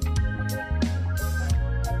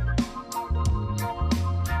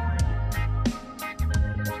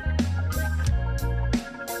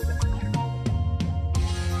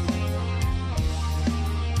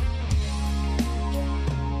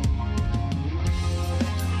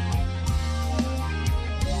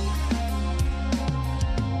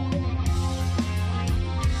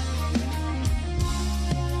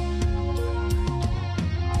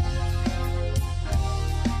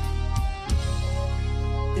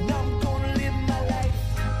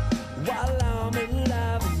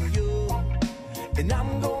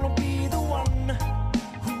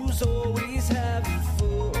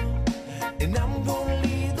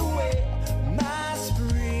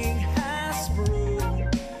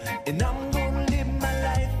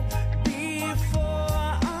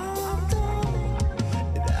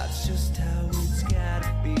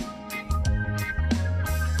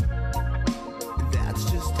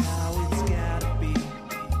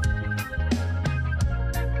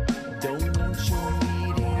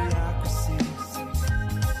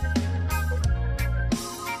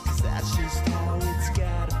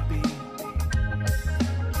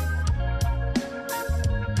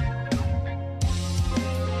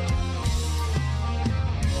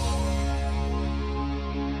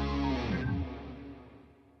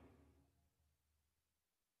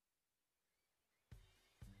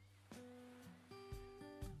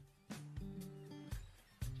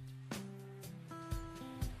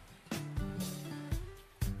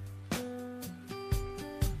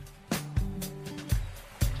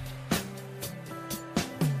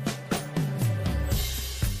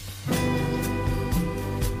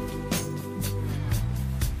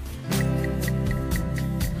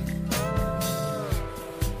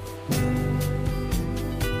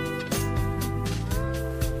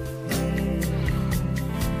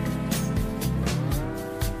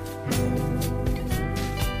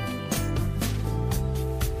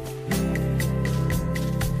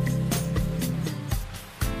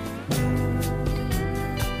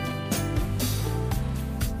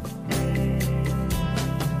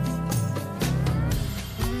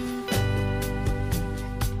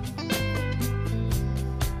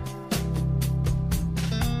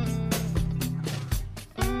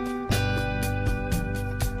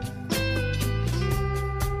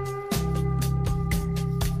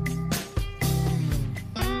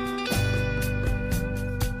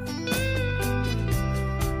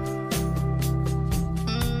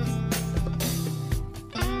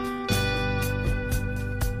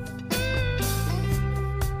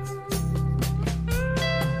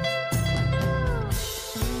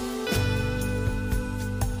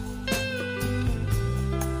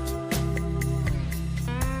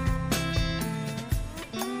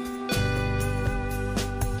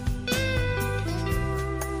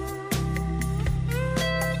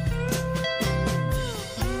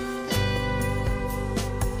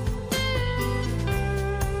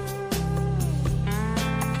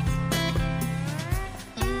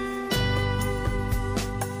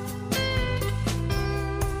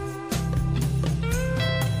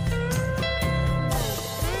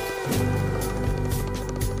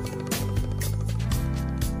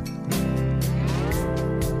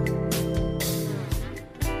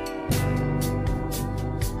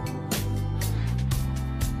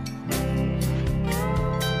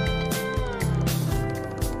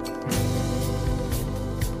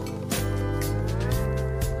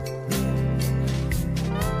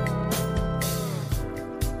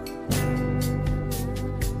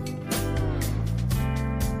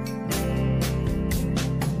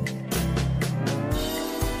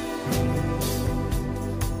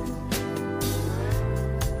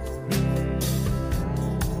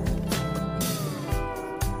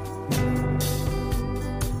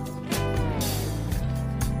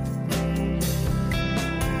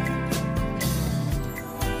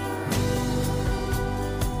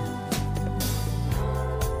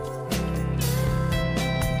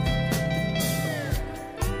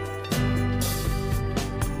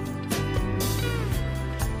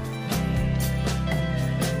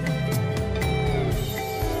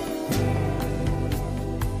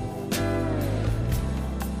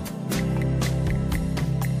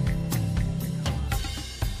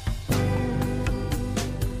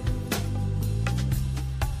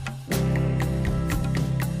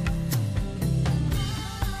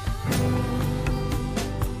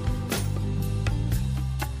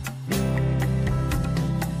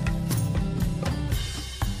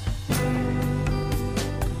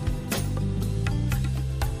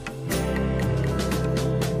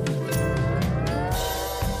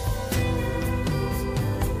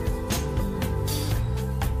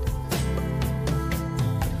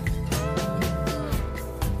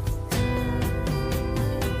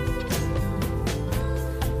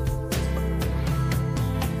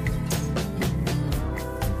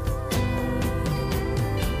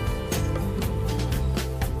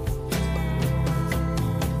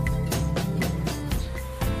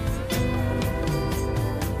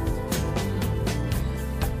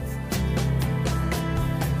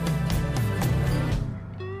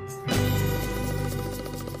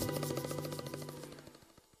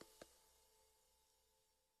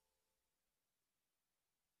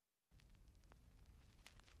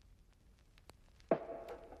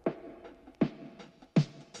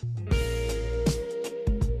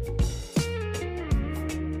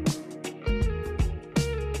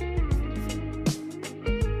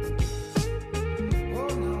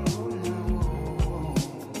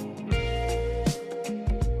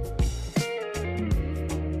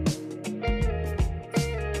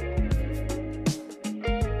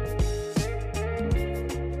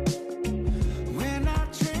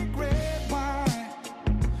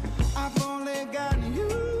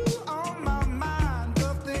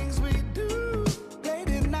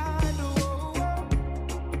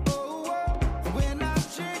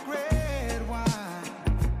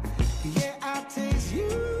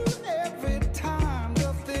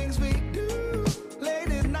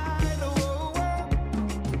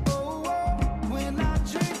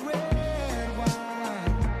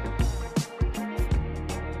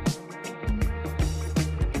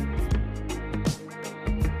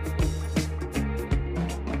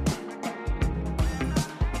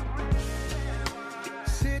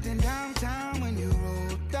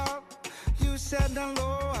 said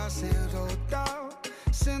hello, I said oh down.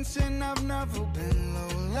 Sensing I've never been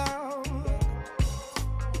low.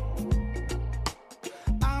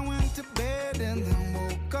 I went to bed and then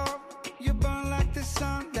woke up. You burn like the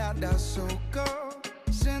sun, that's so good.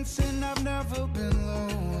 Sensing I've never been low.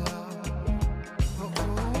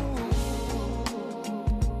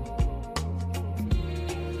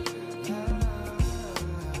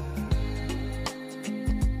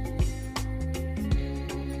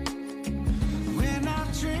 When I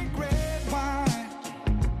drink red wine,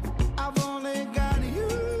 I've only got you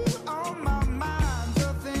on my mind.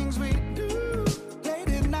 The things we do late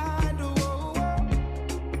at night. Oh, oh,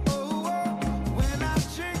 oh, oh. When I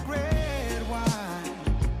drink red wine,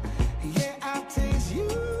 yeah, I taste you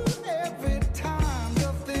every time.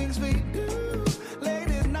 The things we do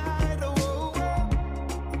late at night. Oh, oh,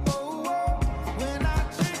 oh, oh. When I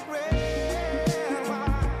drink red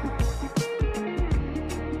wine,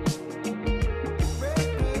 red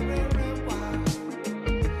wine.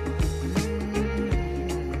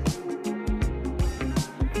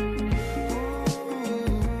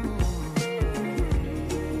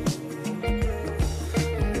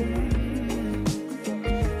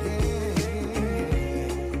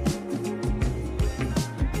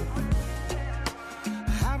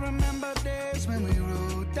 I remember days when we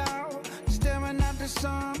rode out, staring at the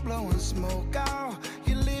sun, blowing smoke out.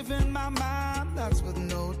 You live in my mind, that's with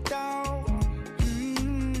no doubt.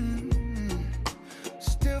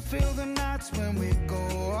 Still feel the nights when we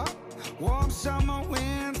go up, warm summer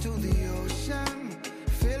wind to the ocean,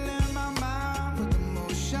 filling my mind with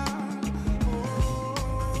emotion.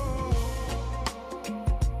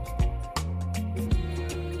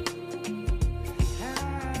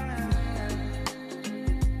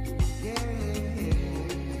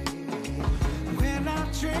 When I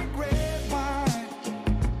drink red wine,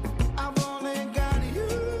 I've only got you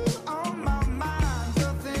on my mind.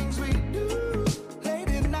 The things we do late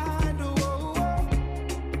at night. Oh, oh,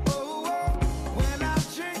 oh, oh. When I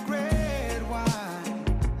drink red wine,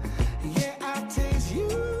 yeah, I taste you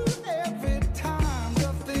every time.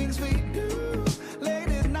 The things we do late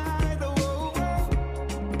at night. Oh, oh,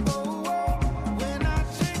 oh, oh. When I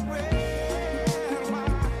drink red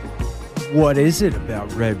wine. What is it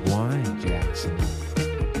about red wine, Jackson?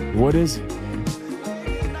 What is it, man?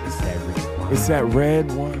 It's that red wine. It's that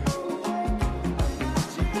red wine.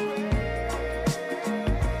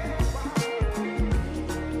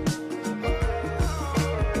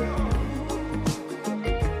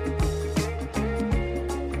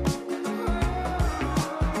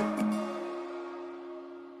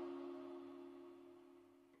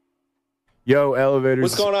 Yo, elevators.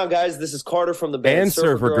 What's going on, guys? This is Carter from the band And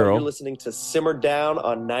Surfer Girl. You're listening to Simmer Down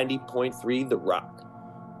on 90.3 The Rock.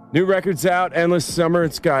 New record's out, Endless Summer.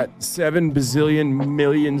 It's got 7 bazillion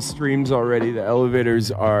million streams already. The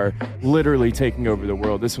elevators are literally taking over the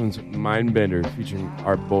world. This one's Mindbender, featuring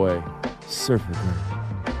our boy, Surfer Girl.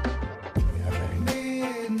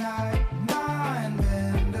 Midnight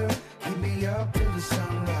mindbender, keep me up till the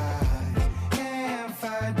sunrise. Can't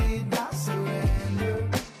fight it, I surrender.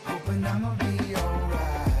 Hoping I'ma be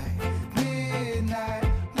alright. Midnight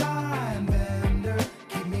mindbender,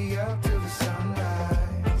 keep me up till the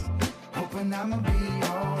sunrise. Hoping I'ma be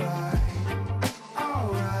alright.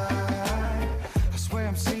 Alright. I swear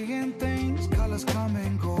I'm seeing things, colors come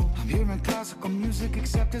and go. I'm hearing classical music,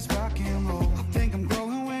 except it's rock and roll. I think I'm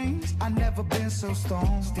growing wings. I never been so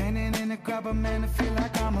stoned. Standing in the crowd, but man, I feel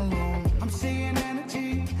like I'm alone. I'm seeing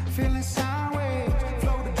energy, feeling sideways.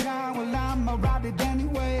 Flow the drown, well, I'm around it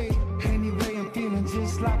anyway. Anyway, I'm feeling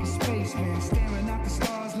just like a spaceman. Staring at the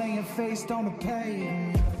stars, laying face on the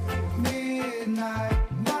pavement. Midnight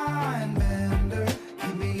mindbender,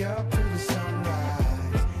 keep me up to the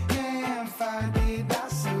sunrise. Can't find it, I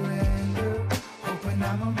surrender. Hoping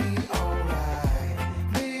I'ma be alright.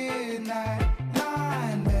 Midnight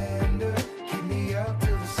mindbender, keep me up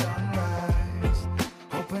till the sunrise.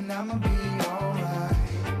 Hoping I'ma be alright.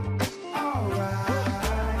 Alright.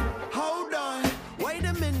 Hold on, wait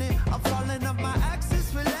a minute. I'm falling off my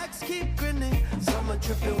axis. Relax, keep grinning. Summer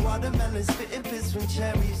tripping, watermelon, spitting piss from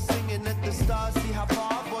cherries. Singing at the stars, see how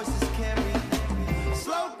far our voices carry.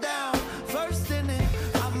 Slow down, first inning.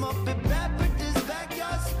 I'm up at bat, but this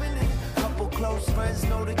backyard spinning. Couple close friends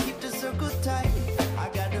know to keep the circle tight. I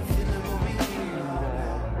got a feeling we'll be here.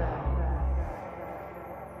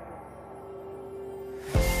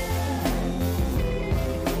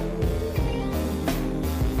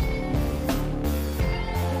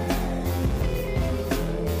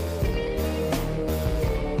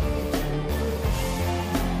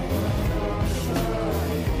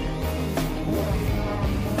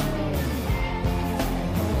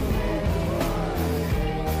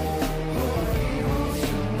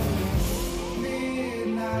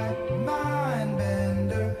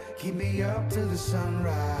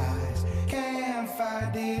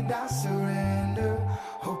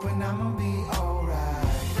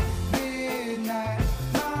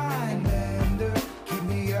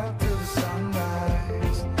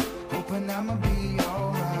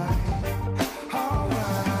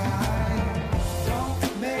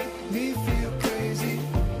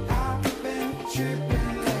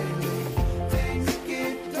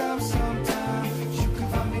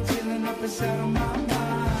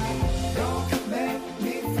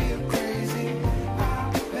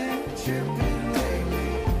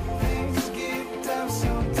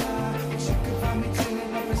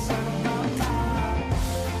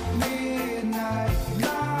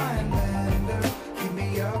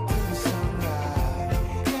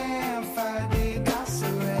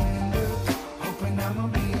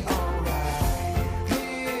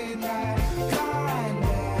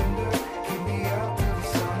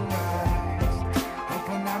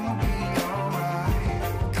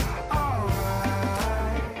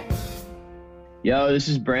 Yo, this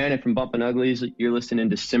is Brandon from Bumpin' Uglies. You're listening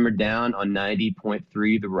to Simmer Down on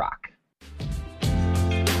 90.3 The Rock.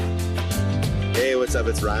 Hey, what's up?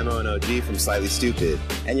 It's Rhymo and OG from Slightly Stupid.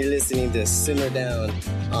 And you're listening to Simmer Down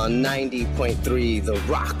on 90.3 The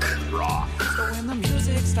Rock. So when the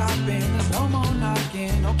music's stopping, there's no more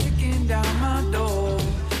knocking or kicking down my door.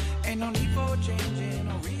 Ain't no need for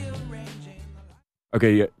changing or rearranging.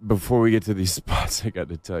 Okay, yeah, before we get to these spots, I got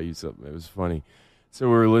to tell you something. It was funny. So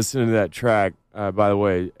we were listening to that track. By the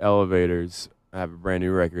way, Elevators have a brand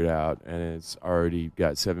new record out, and it's already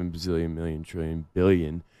got 7 bazillion million trillion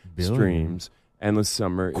billion streams. Endless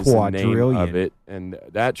Summer is the name of it. And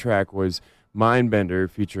that track was Mindbender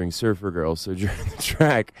featuring Surfer Girl. So during the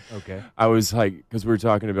track, I was like, because we were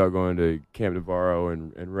talking about going to Camp Navarro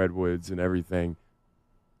and Redwoods and everything.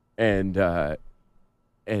 And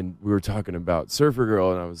we were talking about Surfer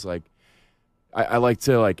Girl, and I was like, I like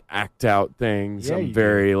to like act out things. Yeah, I'm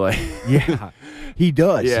very like yeah, he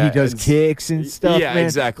does. Yeah, he does kicks and stuff. Yeah, man.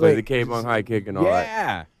 exactly. Like, the K-Bong high kick and all that.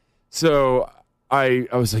 Yeah. So I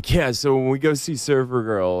was like, yeah. So when we go see Surfer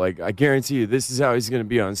Girl, like I guarantee you, this is how he's going to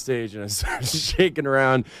be on stage. And I started shaking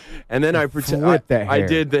around, and then I pretend I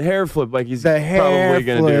did the hair flip, like he's probably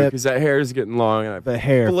going to do, because that hair is getting long, and I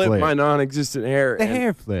flipped my non-existent hair. The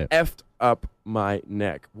hair flip effed up my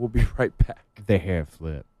neck. We'll be right back. The hair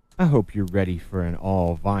flip. I hope you're ready for an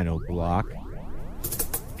all vinyl block,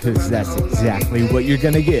 because that's exactly what you're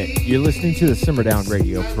going to get. You're listening to the Simmer Down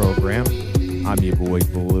radio program. I'm your boy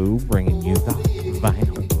Blue, bringing you the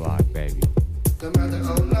vinyl block, baby.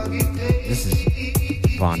 This is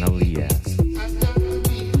Vanalia.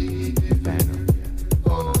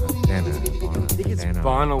 I think it's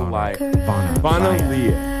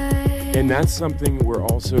Vanalia. And that's something we're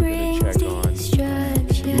also going to check on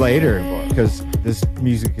later, because this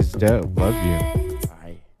music is dope. Love you.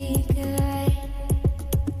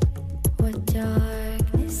 What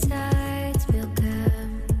darkness hides will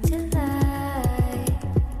come to light.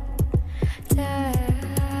 Time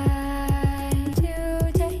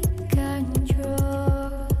to take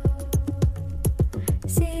control.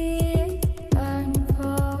 See it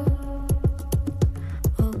unfold.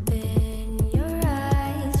 Open your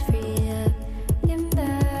eyes, free up your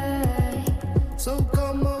mind. So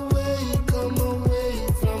come away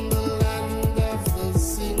from the land of the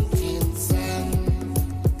sinking sand.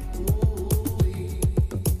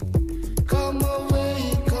 Come away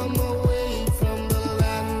from the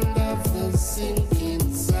land of the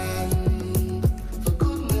sinking sand. For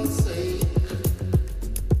goodness sake,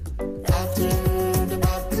 after the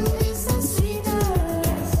battle is the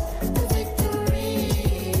sweetest, the victory.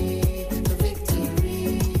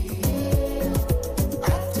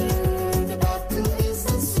 After the battle is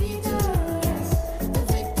the sweetest, the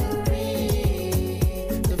victory.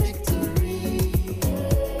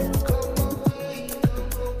 Come away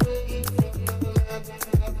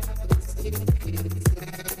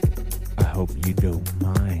I hope you don't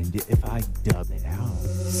mind if I dub it out.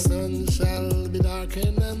 Sun shall be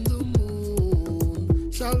darkened and the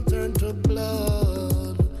moon shall turn to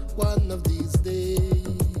blood one of these days.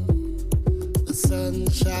 The sun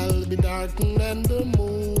shall be darkened and the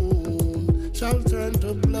moon shall turn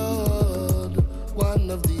to blood one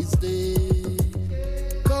of these days.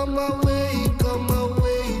 Come away from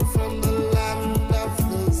the land of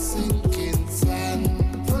the sinking sand.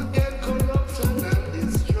 Forget corruption and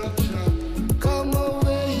destruction. Come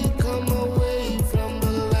away from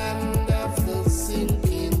the land of the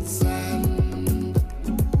sinking sand.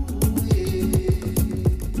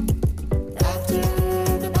 After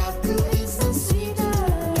the battle is the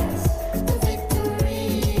sweetest, the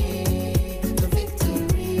victory.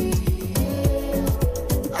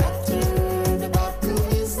 After the battle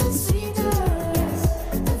is the sweetest,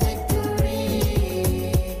 the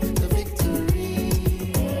victory.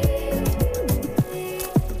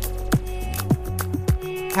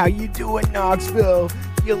 How you doing, Knoxville?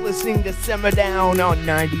 You're listening to Simmer Down on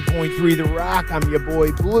 90.3 The Rock. I'm your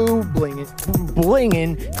boy Blue, blinging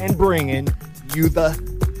and bringing you the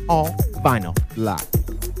all vinyl block.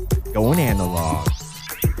 Going analog.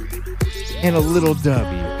 And a little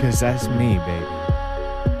W, because that's me, baby.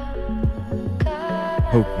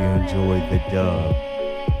 Hope you enjoyed the dub.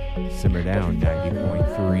 Simmer Down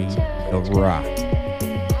 90.3 The Rock.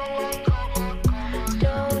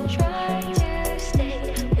 Don't try to stay.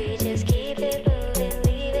 We just keep it moving,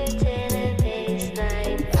 leave it till the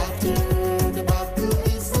baseline. After the battle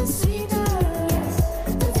is the sweetest,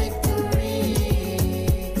 the victory.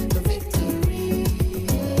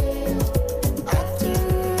 After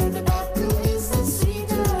the battle is the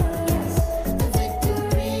sweetest, the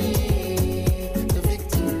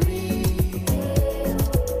victory.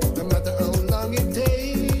 No matter how long it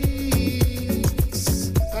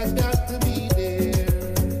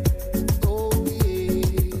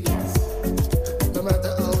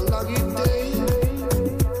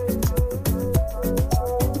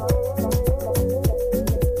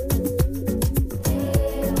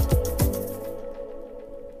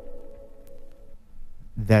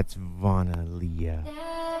That's Vanalia.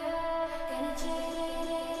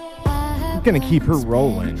 I'm gonna keep her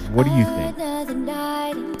rolling. What do you think?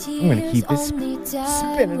 I'm gonna keep this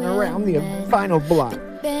spinning around the vinyl block.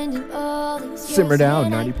 Simmer Down,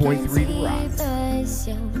 90.3 The Rock.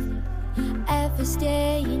 Ever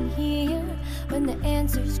staying here when the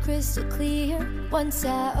answer's crystal clear? Once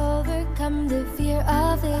I overcome the fear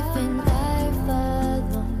of living life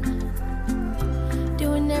alone,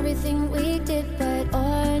 doing everything we did but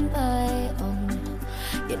on my own.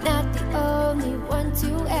 You're not the only one to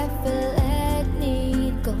ever let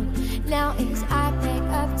me go. Now as I pack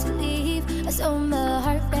up to leave, I sew my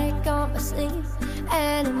heart back on my sleeve,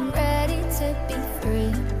 and I'm ready to be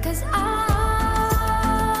free. 'Cause I'm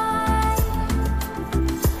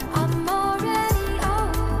already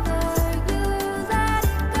over you, let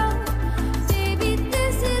it go. Baby,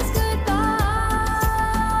 this is goodbye.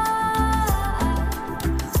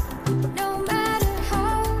 No matter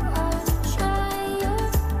how I try,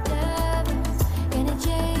 you're never gonna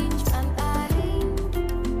change my mind.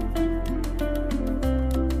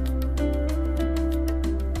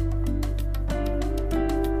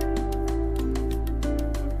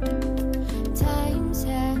 Times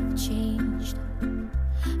have changed.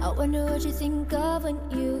 I wonder what you think of when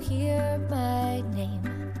you hear my name.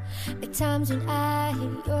 At times when I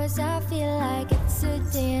hear yours, I feel like it's a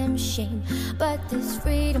damn shame. But this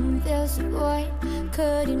freedom feels so void.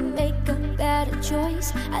 Couldn't make a better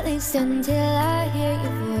choice, at least until I hear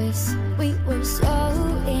your voice. We were so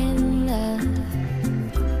in love.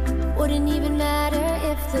 Wouldn't even matter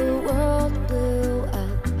if the world blew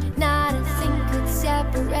up. Not a thing could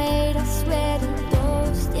separate us. Where did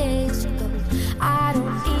those days go? I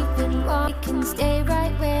don't even want. We can stay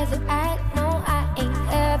right where they're at. No, I ain't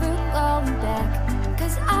ever going back.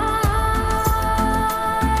 'Cause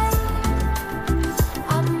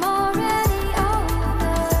I'm already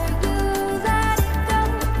over you, let it go.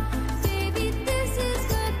 Baby, this is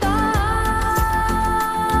goodbye.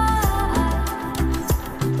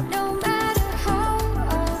 No matter how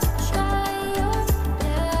I try, you're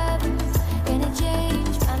never gonna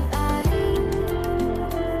change my mind.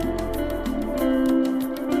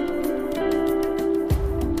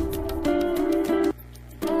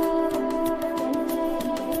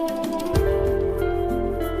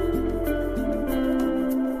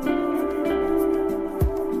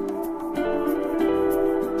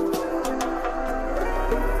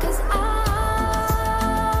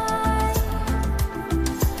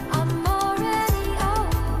 I'm already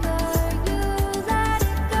over you, let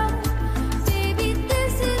it go. Baby,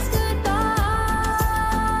 this is goodbye.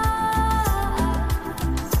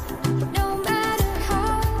 No matter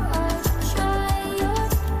how I try, you're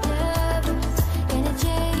never gonna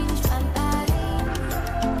change my mind.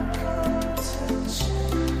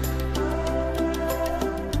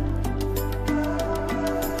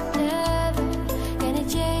 Never gonna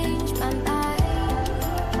change my mind.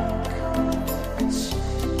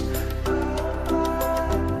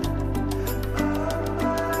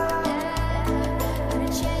 Gonna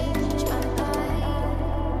change my mind.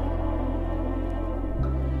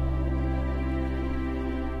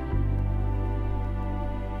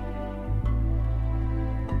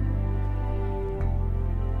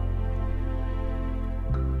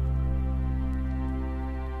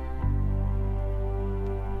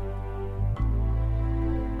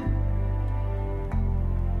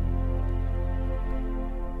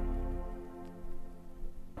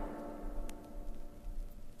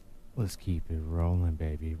 Let's keep it rolling,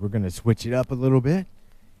 baby. We're going to switch it up a little bit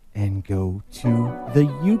and go to the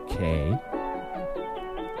UK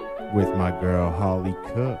with my girl Holly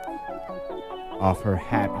Cook off her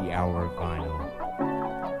Happy Hour vinyl.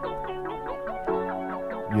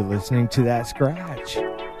 You're listening to that scratch.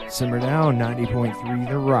 Simmer Down, 90.3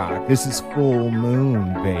 The Rock. This is Full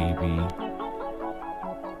Moon, baby.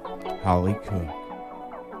 Holly Cook.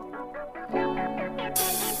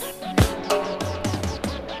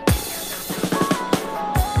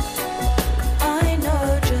 I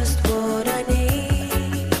know just what I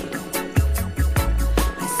need.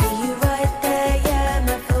 I see you right there, yeah,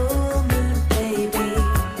 my full moon baby.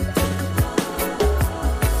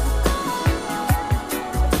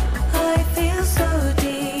 I feel so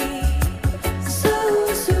deep, so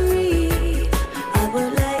serene. I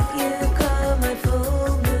will let you call my full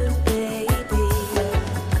moon baby.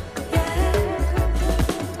 Yeah,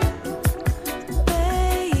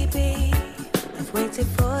 baby, I've waited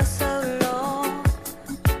for so long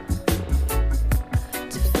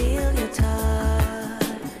to feel your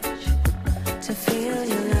touch, to feel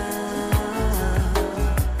your love.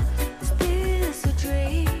 Is this a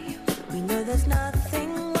dream? We know there's nothing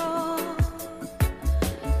wrong.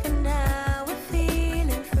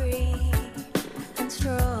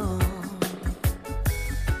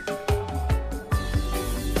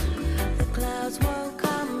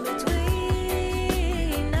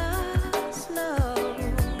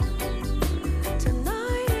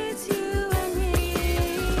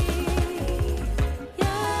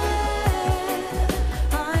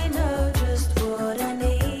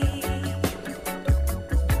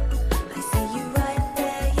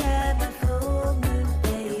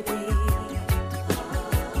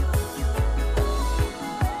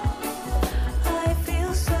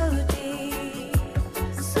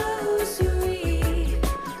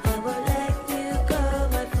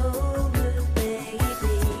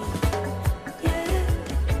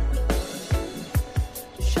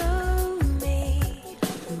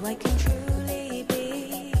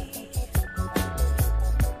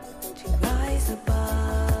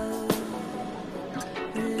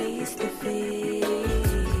 just the fear.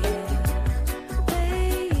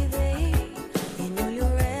 Baby, you know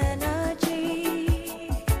your energy.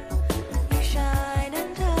 You shine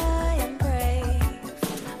and I am brave,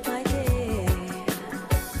 my dear.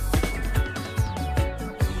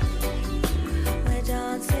 We're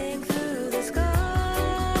dancing through the skyway.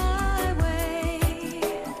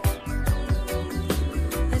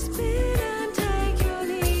 Let's speed and take your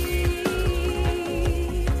lead.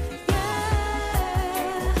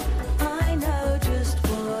 Yeah, I know just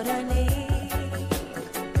what I need.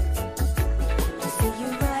 I see you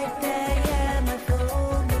right there, yeah, my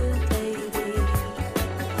full moon baby.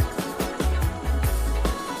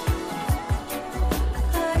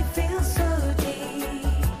 I feel so deep,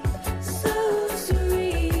 so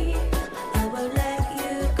serene. I won't let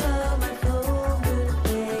you go, my full moon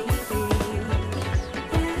baby.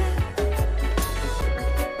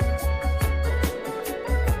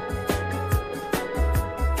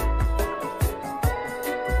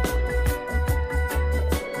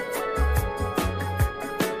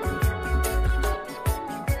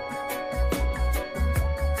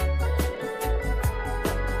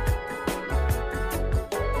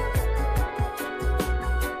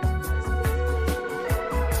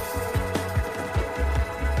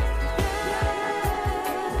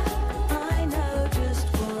 I know just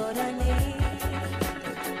what I need.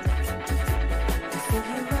 I see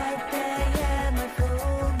you right there, yeah, my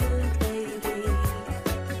full moon baby.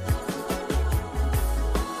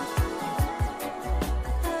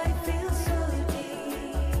 I feel so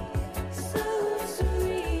deep, so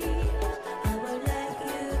serene. I won't let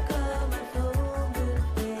you go, my full moon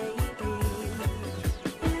baby.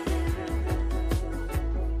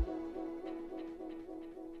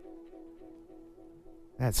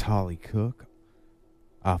 That's Holly Cook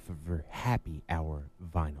off of her Happy Hour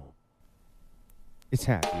vinyl. It's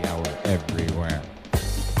Happy Hour everywhere.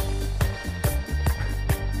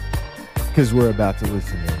 Because we're about to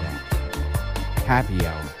listen to that. Happy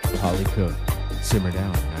Hour, Holly Cook, Simmer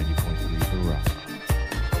Down, 90.3 The Rock.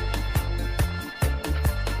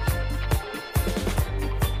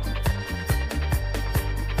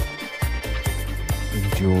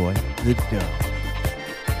 Enjoy the dub.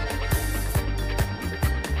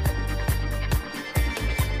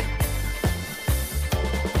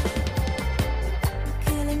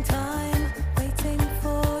 Killing time, waiting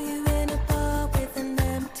for you in a bar with an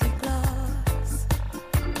empty glass.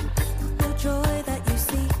 No joy that you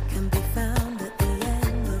seek can be found at the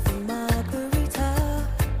end of a margarita.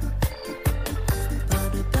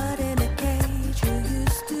 But a bird in a cage who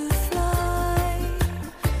used to fly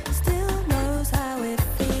still knows how it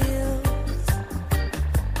feels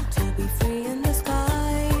to be free in the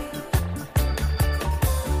sky.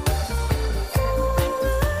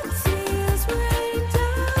 Tears rain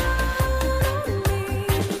down on me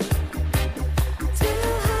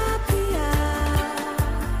till happy hour.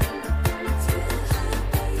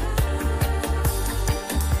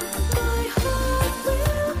 My heart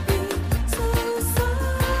will beat so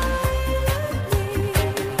silently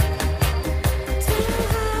till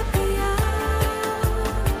happy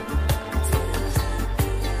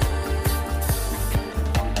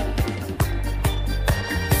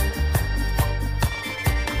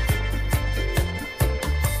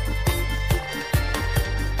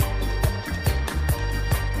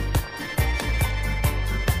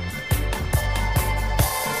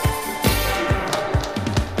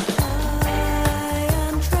I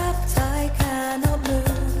am trapped, I cannot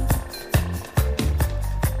move.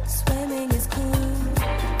 Swimming is cool,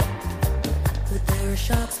 but there are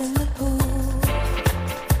sharks in the pool.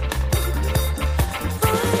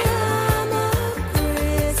 I am a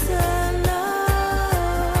prisoner,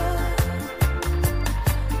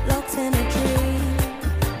 locked in a dream,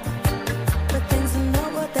 but things are not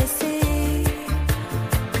what they seem,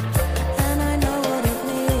 and I know what it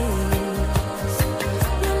means.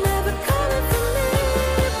 You're never coming for me,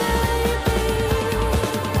 baby.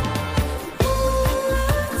 All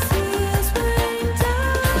the tears rain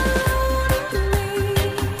down on me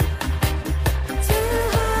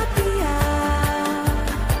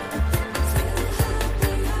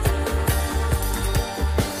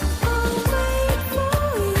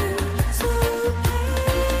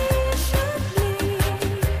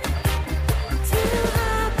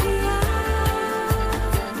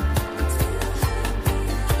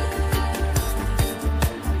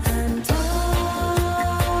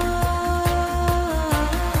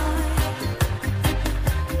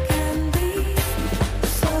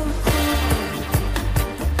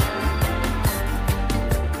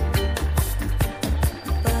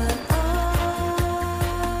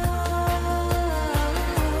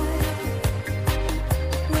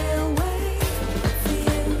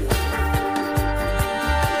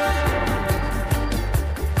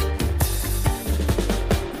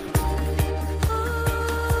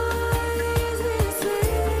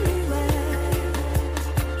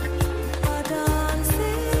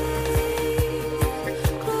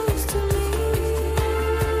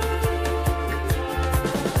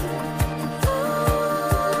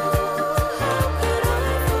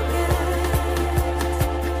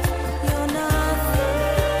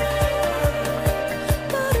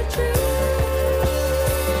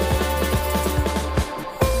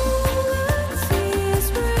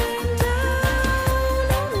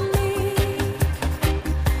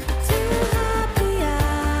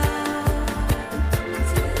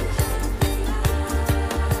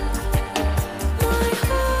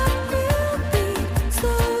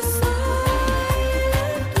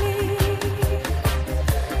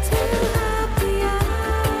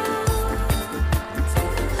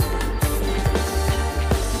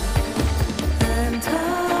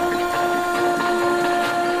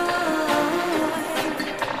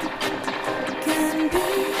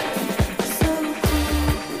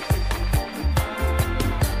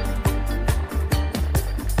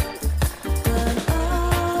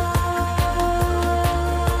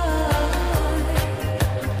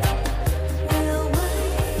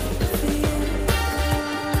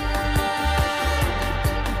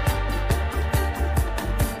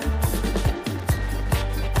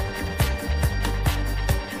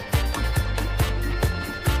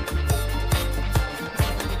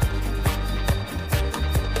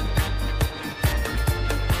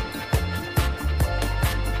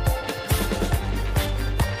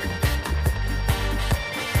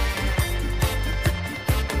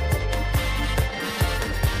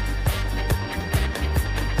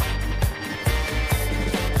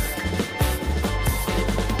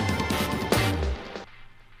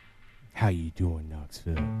How you doing,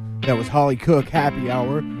 Knoxville? That was Holly Cook, Happy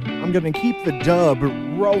Hour. I'm gonna keep the dub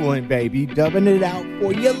rolling, baby, dubbing it out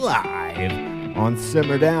for you live on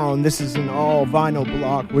Simmer Down. This is an all vinyl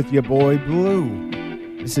block with your boy Blue.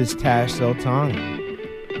 This is Tash Sultana.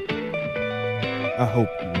 I hope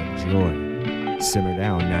you enjoy Simmer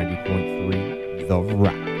Down 90.3 The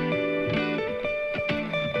Rock.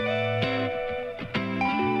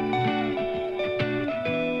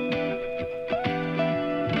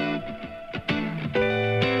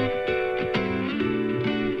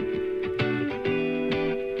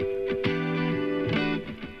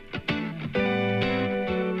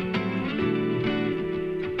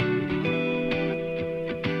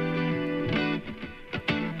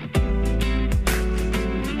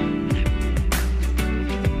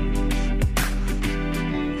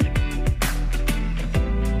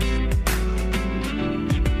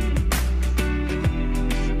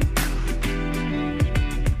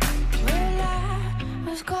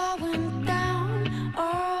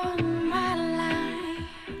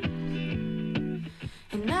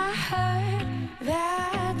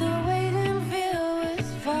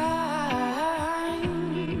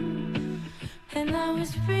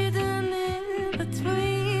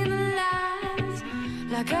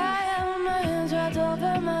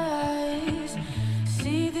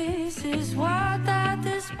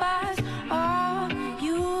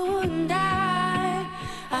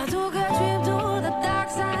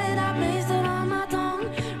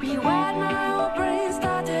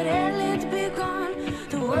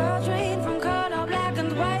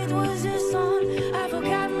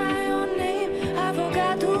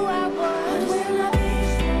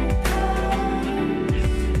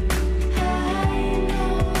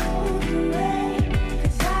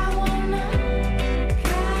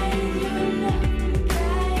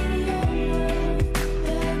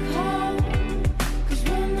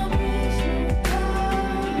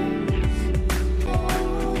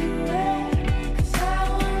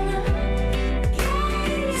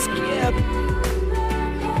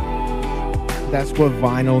 That's what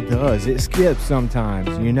vinyl does. It skips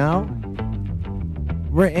sometimes, you know?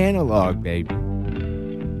 We're analog, baby.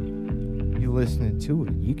 You're listening to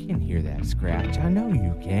it. You can hear that scratch. I know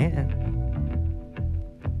you can.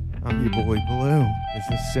 I'm your boy Blue. This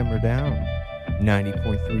is Simmer Down.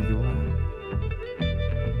 90.3 The Rock.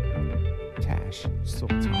 Tash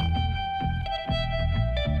Sultana.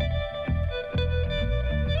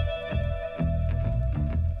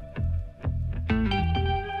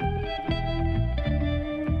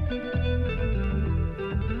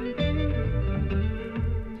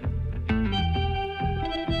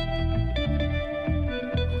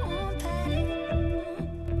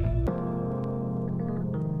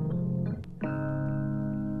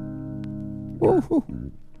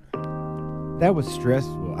 That was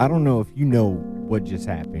stressful. I don't know if you know what just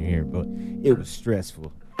happened here, but it was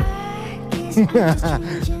stressful.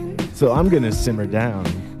 So I'm gonna simmer down.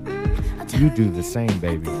 You do the same,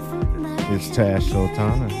 baby. It's Tash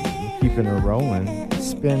Sultana, keeping her rolling,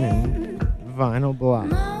 spinning vinyl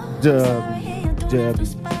block. Dub, dub,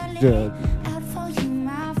 dub.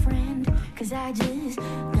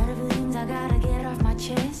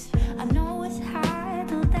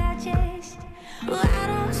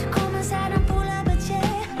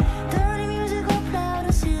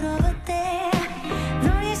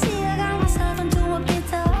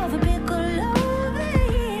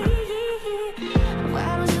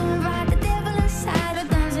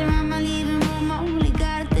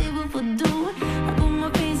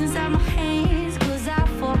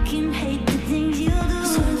 Hate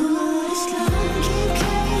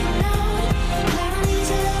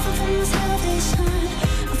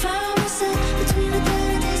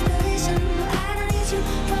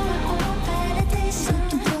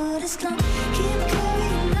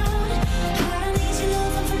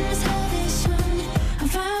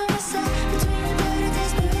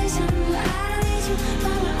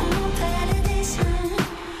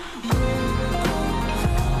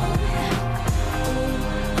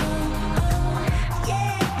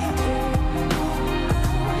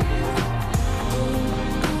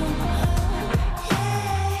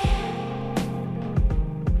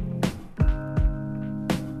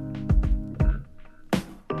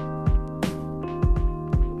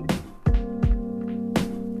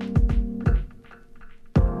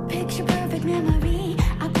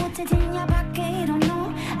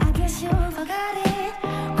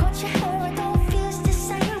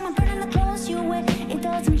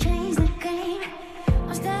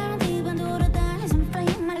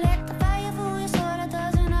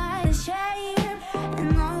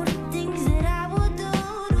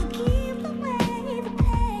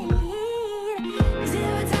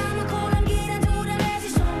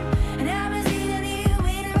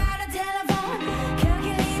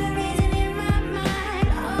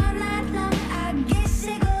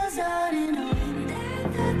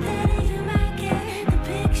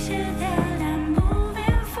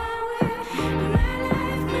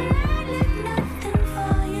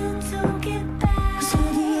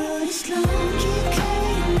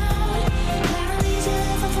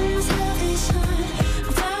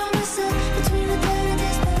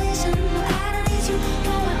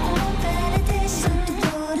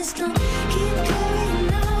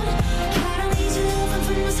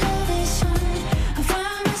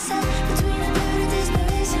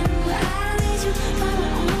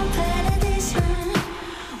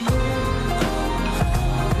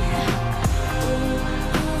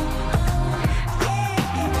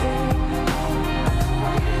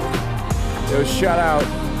Shout out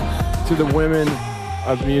to the women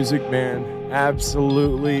of music, man.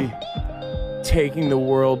 Absolutely taking the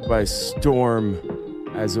world by storm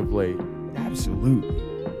as of late.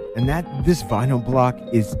 Absolutely. And this vinyl block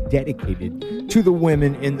is dedicated to the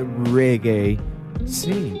women in the reggae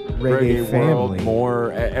scene, reggae family. World,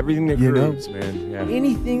 more, everything that grooves, man. Yeah.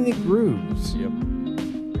 Anything that grooves. Yep.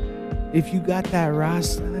 If you got that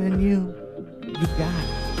Rasta in you, you got it.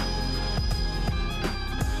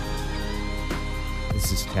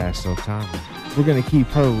 This is Cash Sultana. We're going to keep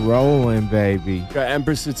her rolling, baby. Got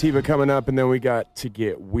Empress Sativa coming up, and then we got To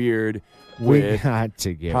Get Weird with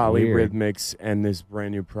Polyrhythmics and this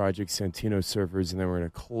brand new project, Santino Surfers, and then we're going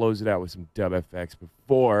to close it out with some Dub FX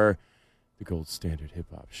before the Gold Standard Hip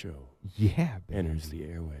Hop Show enters the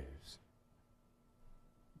airwaves.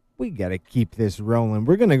 We got to keep this rolling.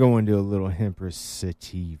 We're going to go into a little Empress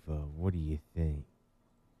Sativa. What do you think?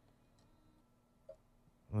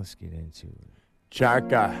 Let's get into it.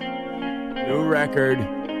 Chaka, new record.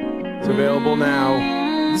 It's available now.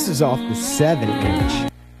 This is off the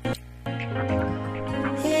 7-inch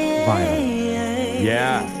vinyl.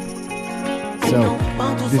 Yeah. So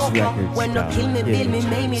this record's Simmer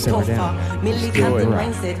Down. Let's do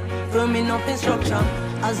it.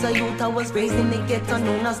 As a youth, I was raised in the ghetto,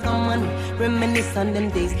 known as common. Reminisce on them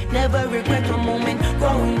days, never regret a moment.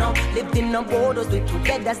 Growing up, lived in the borders with 2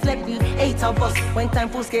 beds that slept the 8 of us. When time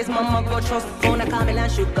for scarce, mama got trust. Gonna caramel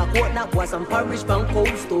and sugar, coat that was some porridge from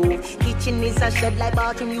cold stove. Kitchen is a shed like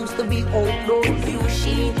bathroom used to be old clothes. Few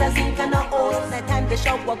sheet, a zinc and a hose. That time the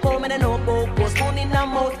shower come and a notebook. Go spoon in the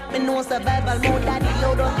mouth, me no survival mode. Daddy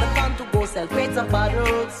load up the farm to go sell crates of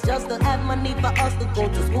bottles. Just to have money for us to go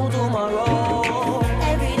to school tomorrow.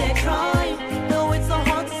 Every day try, though it's so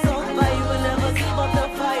hard to survive. We'll never give up the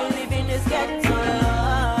fight, living this ghetto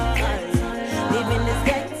life. Living this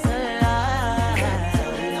ghetto life.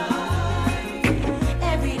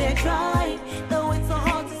 Every day try, though it's so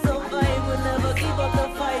hard to survive. We'll never give up the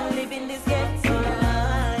fight, living this ghetto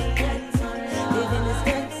life. Living this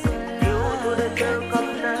ghetto life. To the girl come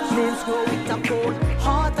names grow with a cold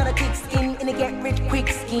heart and a thick skin in a get rich quick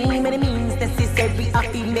scheme. And it means necessary, I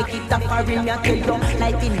feel make it a foreign. I tell you,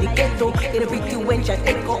 life in the ghetto, in a pretty wench and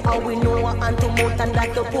echo. How we know and to more than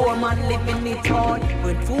that the poor man living it hard.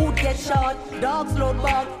 When food gets short, dogs load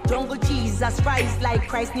bog, jungle Jesus rise like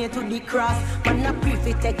Christ near to the cross. Man a pray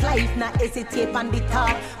for take life, not hesitate on the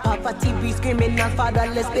top. Poverty be screaming and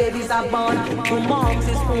fatherless babies are born. 2 moms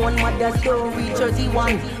is born, mothers don't reach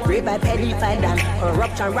 31. Rape by pedophile and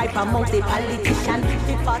corruption ripe amongst the politician.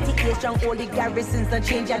 40 years strong, all the garrisons don't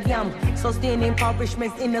change a damn. Sustaining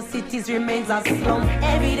impoverishment in the cities remains a slum.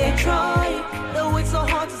 Every day try, though it's so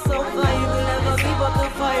hard to survive. We'll never give up the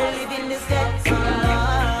fire, living this ghetto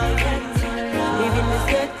life. Living this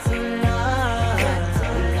ghetto life.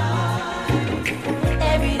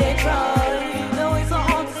 Every day try, though it's so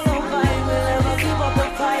hard to survive. We'll never give up the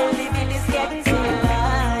fire, living this ghetto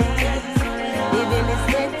life. Living this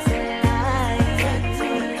ghetto life.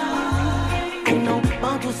 I know,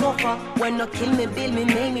 bound to suffer. When no kill me, build me,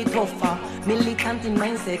 make me tougher. Militant in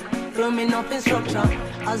mindset, firming up in structure.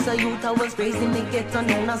 As a youth, I was raised in the ghetto,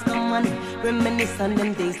 known as common. Reminisce on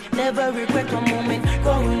them days, never regret a moment.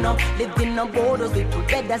 Growing up, lived in the borders with 2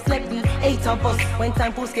 beds that slept the 8 of us. When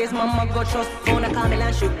time for scarce, mama got trust. Gonna caramel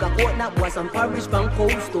and sugar, coat that was some porridge from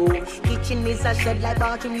cold stove. Kitchen is a shed like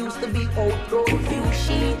bathroom used to be old clothes. Few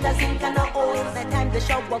sheet, a zinc and a hose. That time the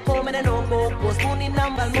shower come and a notebook. Go spoon in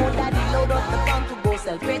number, no daddy load up the farm to go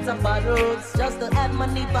sell crates of bottles. Just to have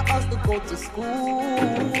money for us to go to school.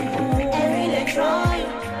 Every day try,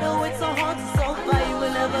 though it's so hard to survive.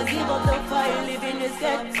 We'll never give up the fight, living this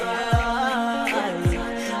ghetto life.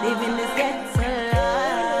 Living this ghetto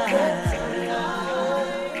life.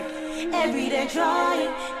 Every day try,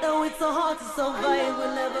 though it's so hard to survive.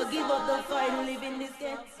 We'll never give up the fight, living this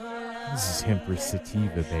ghetto life. This is Empress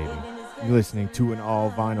Sativa, baby. You're listening to an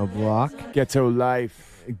all vinyl block. Ghetto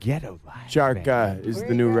Life. Ghetto Life. Charka is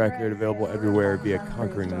the new record available everywhere via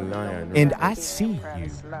Conquering Lion. And I see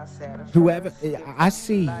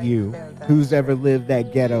you, who's ever lived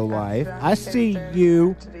that ghetto life. I see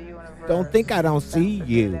you. Don't think I don't see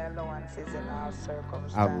you.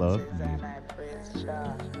 I love you.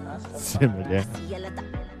 Simmer down.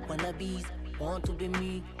 Want to be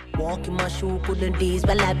me, walk in my shoe, putting these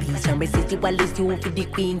wallabies. I'm a city wallis, you for the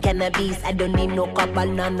queen cannabis. I don't need no couple,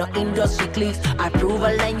 none, no industry clicks.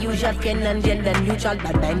 Approval and usual, can and gender neutral.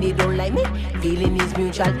 But man, they don't like me, feeling is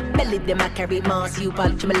mutual. Belly them, I carry mass, you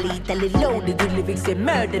pal, chimney, tell it loaded with lyrics, they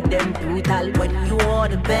murder them brutal. When you are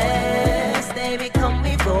the best, they will come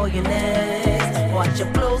before your next. Watch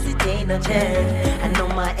your clothes, it ain't a check. I know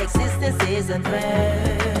my existence is a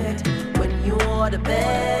threat. When you are the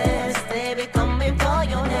best, they be coming for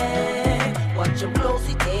your neck. Watch them close,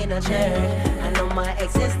 it ain't a chair. I know my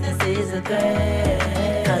existence is a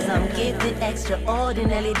threat. Cause I'm gifted,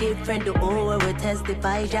 extraordinarily different. The whole world will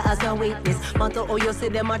testify, yeah, as a witness. Matter how you say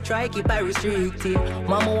them, I try, keep I restricted.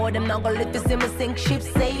 Mama, what them not gonna let you see me sink ship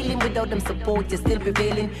sailing. Without them support, you're still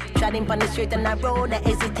prevailing. Treading on the street and I road, no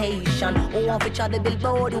hesitation. Who want to try the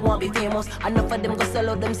billboard, who want to be famous. Enough of them go sell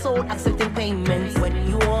out them soul, accepting payments. When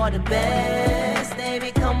you are the best, they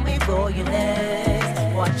be coming for your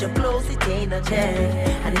next. Watch your clothes, it ain't a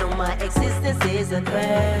check. I know my existence is a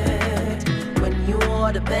threat. When you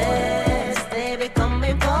are the best, they be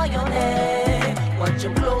coming for your neck. Watch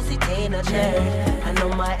your clothes, it ain't a check. I know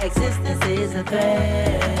my existence is a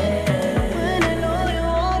threat. When I know you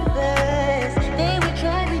are the best, they will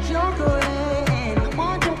try to joke around.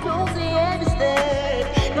 Watch your clothes, they every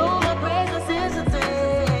step. Know my presence is a threat.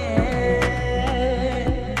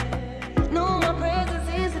 Know my presence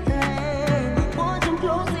is a threat. Watch them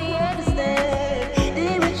close, they every step.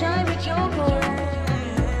 They will try to joke around.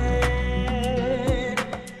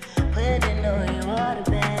 When they know you are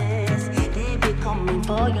the best, they be coming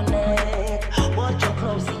for your neck. Watch your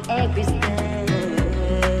clothes, they every step.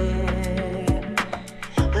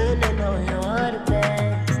 When they know you are the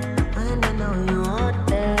best, when they know you are the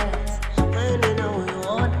best, when they know you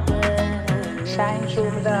are the best. Shine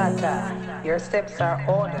through, daughter. Your steps are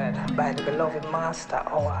ordered by the beloved Master,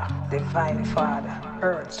 our Divine Father,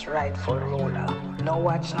 Earth's rightful ruler. No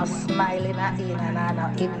watch, no smiling at in and no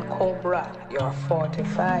hidden cobra. You're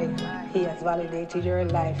 45. He has validated your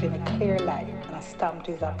life in a clear light and stamped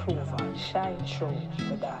his approval. Shine through,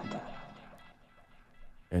 the daughter.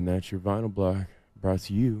 And that's your vinyl block, brought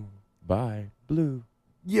to you by Blue.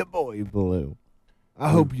 Your boy Blue. I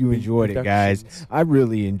hope you enjoyed it, guys. I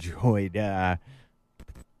really enjoyed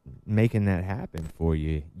making that happen for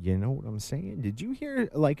you. You know what I'm saying? Did you hear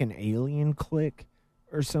like an alien click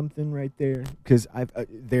or something right there? Because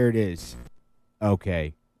there it is.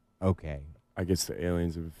 Okay. I guess the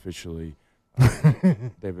aliens have officially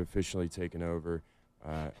they've officially taken over.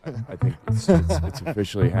 I think it's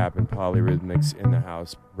officially happened. Polyrhythmics in the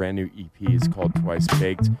house. Brand new EP is called Twice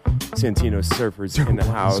Baked. Santino Surfers in the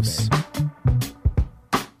house.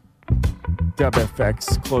 Dub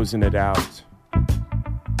FX closing it out.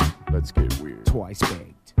 Let's get weird. Twice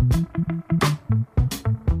Baked.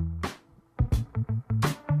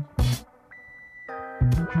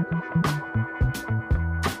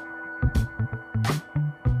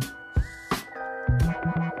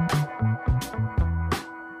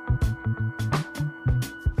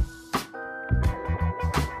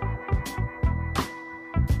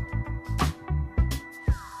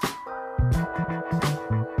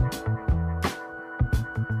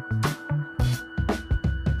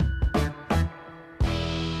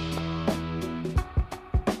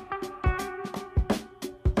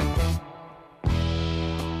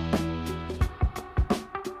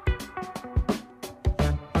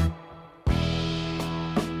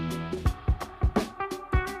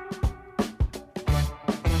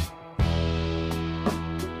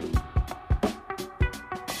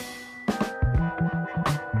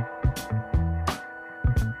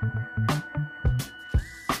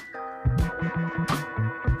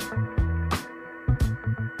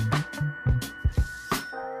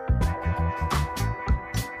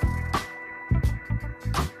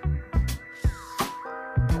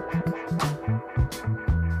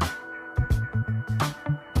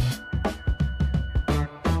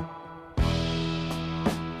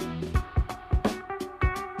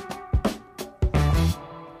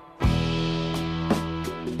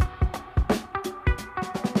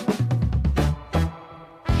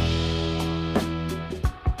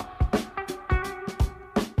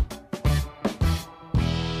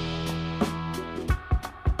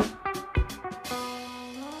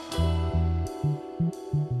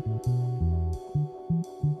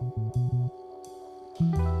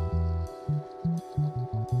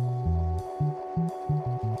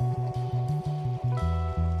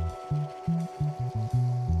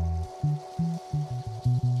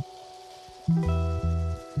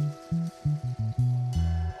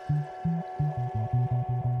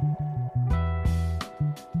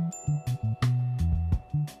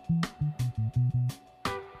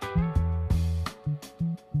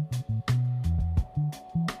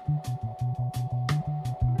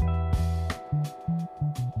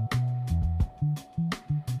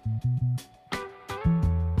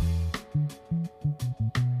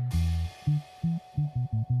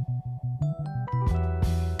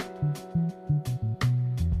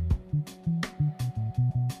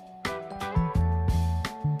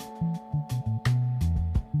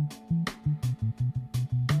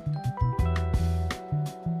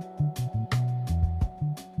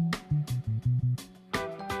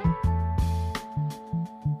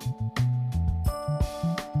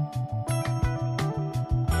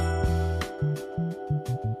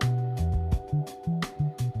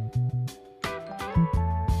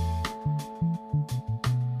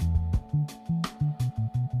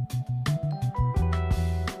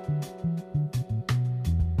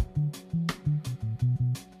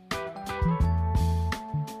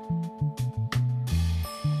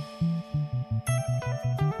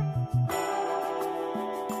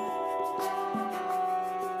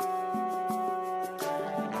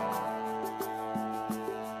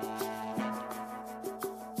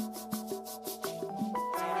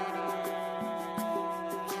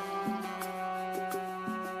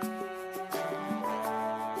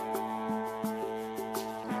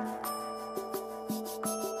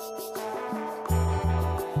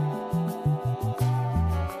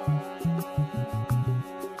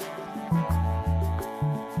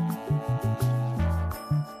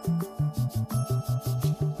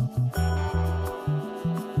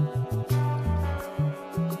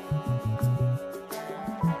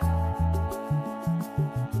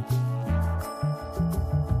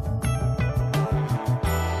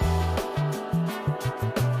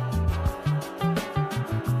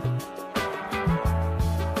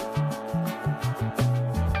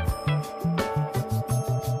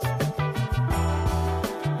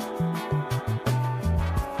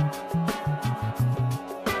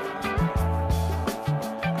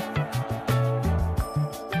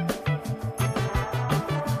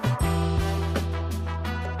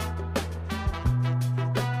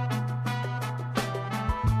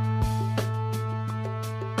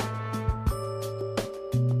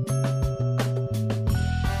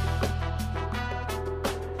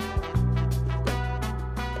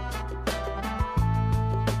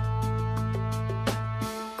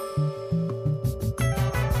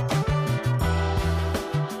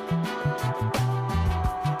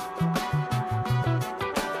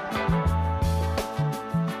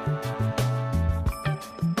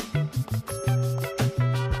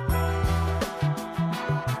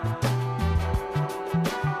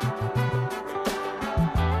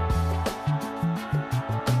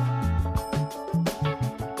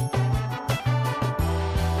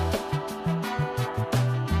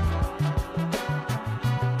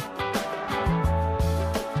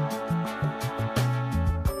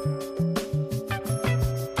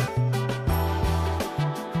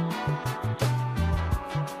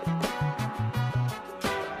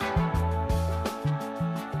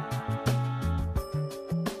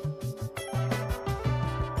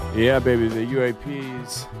 Yeah, baby, the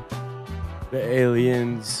UAPs, the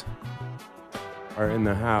aliens are in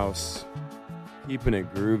the house. Keeping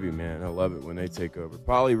it groovy, man. I love it when they take over.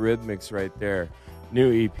 Polyrhythmics right there.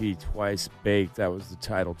 New EP, Twice Baked. That was the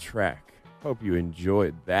title track. Hope you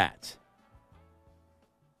enjoyed that.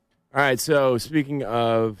 All right, so speaking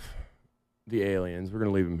of the aliens, we're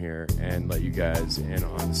going to leave them here and let you guys in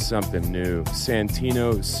on something new.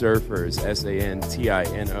 Santino Surfers,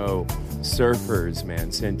 Santino Surfers, man.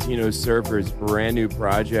 Santino Surfers, brand new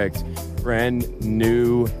project, brand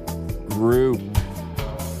new group.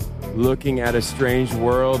 Looking at a Strange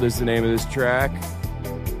World is the name of this track.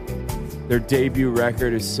 Their debut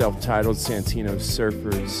record is self-titled Santino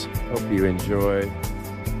Surfers. Hope you enjoy.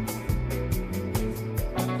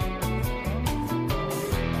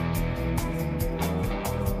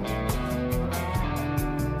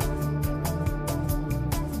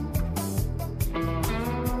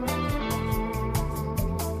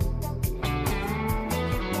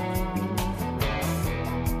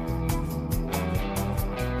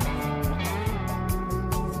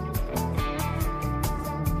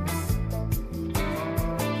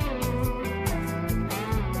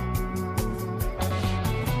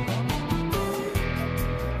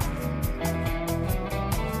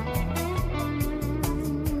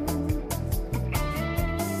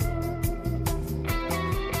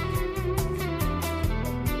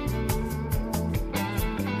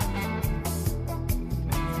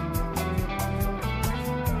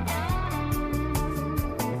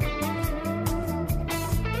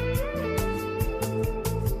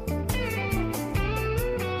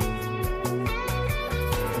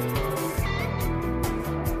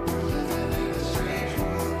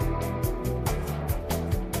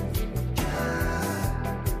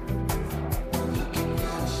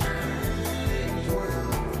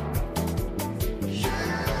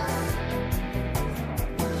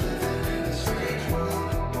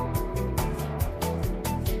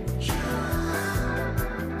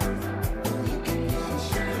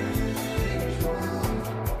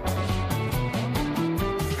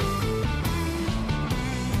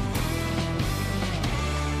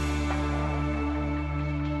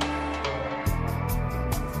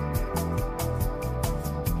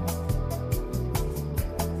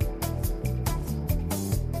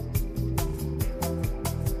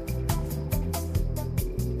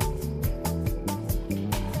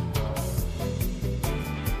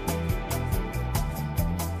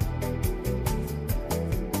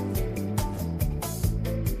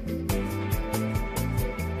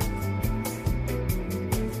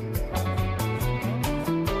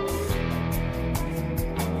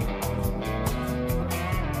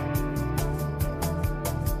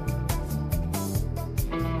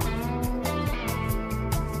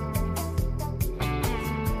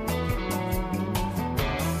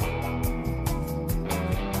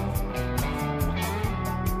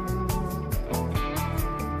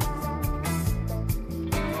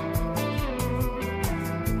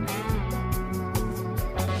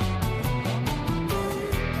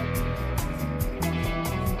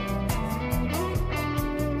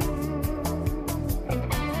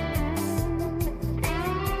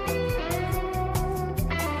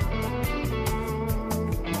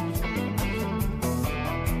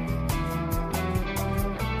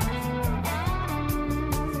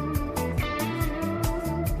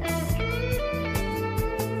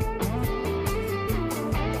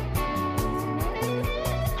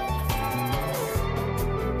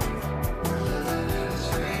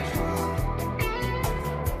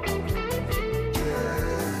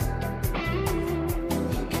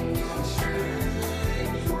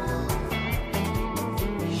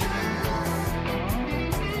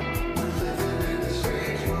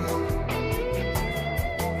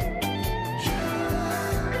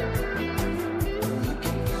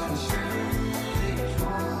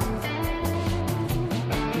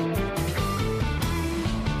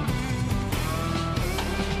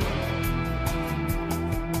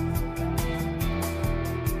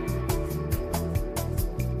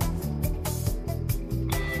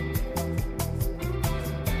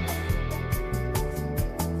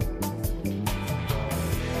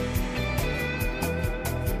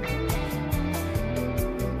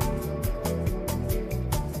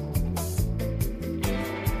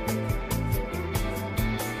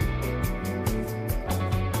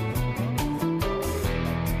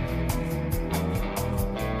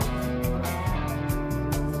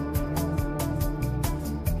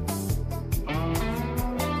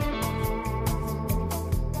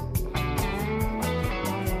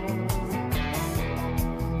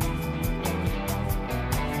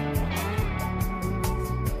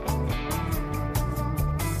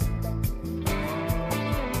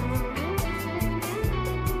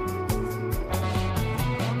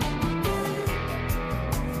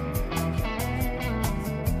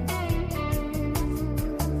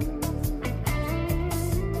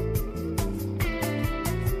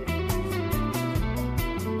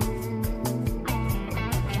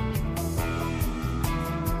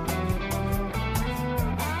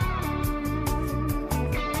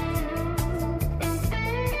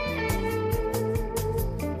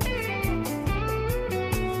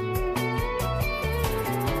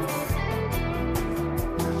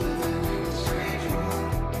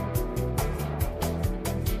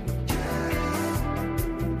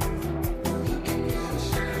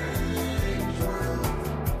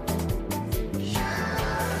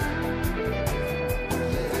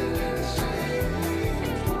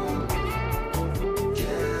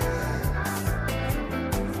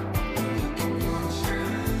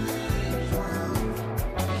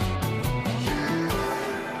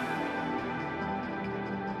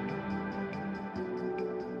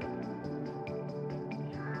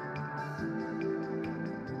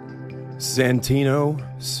 Santino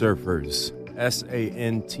Surfers.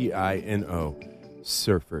 Santino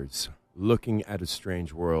Surfers. Looking at a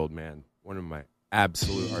Strange World, man. One of my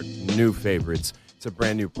absolute new favorites. It's a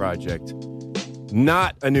brand new project.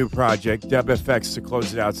 Not a new project. Dub FX to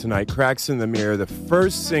close it out tonight. Cracks in the Mirror, the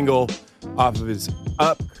first single off of his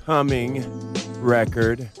upcoming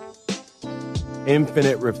record,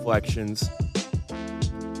 Infinite Reflections.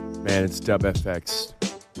 Man, it's Dub FX.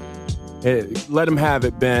 Hey, let him have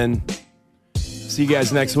it, Ben. See you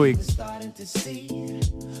guys next week.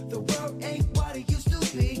 The world ain't what it used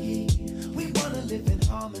to be. We wanna live in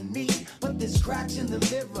harmony, but there's cracks in the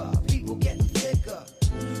mirror. People getting thicker.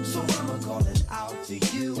 So I'ma call it out to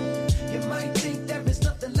you. You might think there is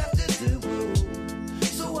nothing left to do.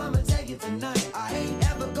 So I'ma tell you tonight, I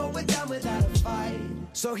ain't ever going down without a fight.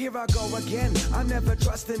 So here I go again. I'm never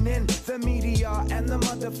trusting in the media and the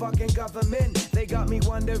motherfucking government. They got me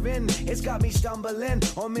wondering, it's got me stumbling.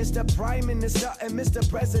 Oh, Mr. Prime Minister and Mr.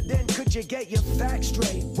 President, could you get your facts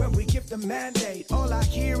straight? When we give the mandate, all I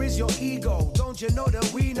hear is your ego. Don't you know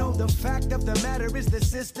that we know the fact of the matter is the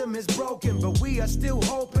system is broken, but we are still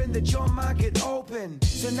hoping that your mind get open.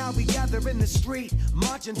 So now we gather in the street,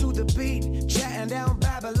 marching to the beat, chatting down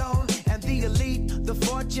Babylon and the elite, the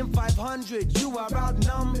Fortune 500. You are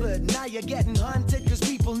outnumbered. Now you're getting hunted because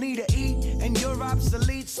people need to eat, and you're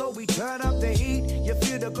obsolete. So we turn up the heat. You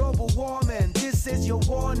feel the global warming. This is your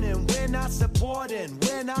warning. We're not supporting.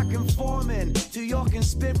 We're not conforming to your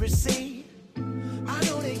conspiracy. I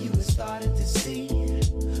know that you were starting to see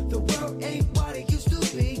the world ain't what it used to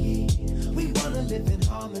be. We wanna live in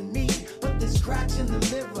harmony, but there's cracks in the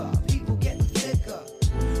mirror. People getting thicker.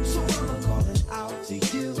 So I'ma call it out to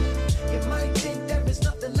you. You might think there is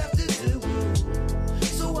nothing left to do.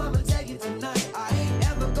 So I'ma tell you tonight, I ain't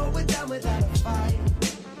ever going down without a fight.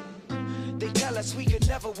 They tell us we could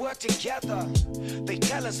never work together. They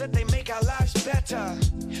tell us that they make our lives better.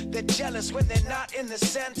 They're jealous when they're not in the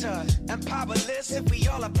center, and powerless if we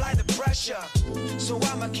all apply the pressure. So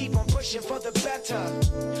I'ma keep on pushing for the better.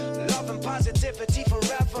 Love and positivity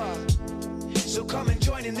forever. So come and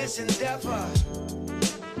join in this endeavor.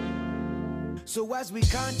 So as we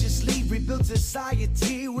consciously rebuild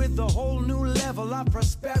society with a whole new level of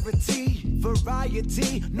prosperity,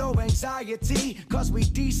 variety, no anxiety, cause we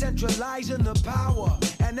decentralizing the power.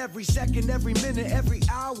 And every second, every minute, every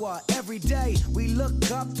hour, every day, we look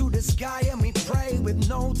up to the sky and we pray with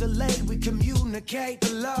no delay. We communicate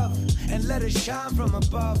the love and let it shine from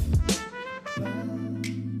above.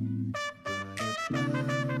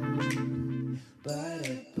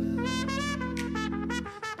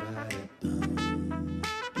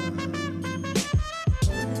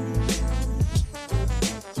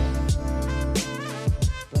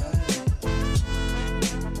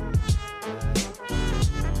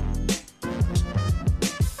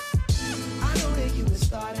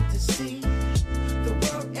 Starting to see the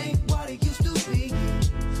world ain't what it used to be.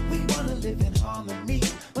 We wanna live in harmony,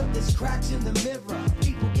 but there's cracks in the mirror.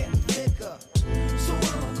 People getting thicker. So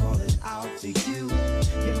I'ma call it out to you.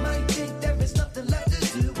 You might think there is nothing left to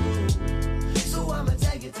do. So I'ma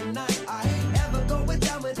tell you tonight, I ain't ever going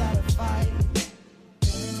down without a fight.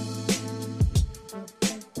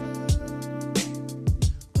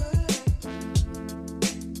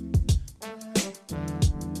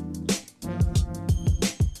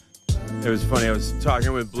 It was funny. I was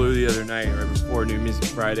talking with Blue the other night, right before New Music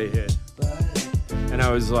Friday hit, and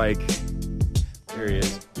I was like, "Here he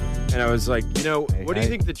is," and I was like, "You know, what do you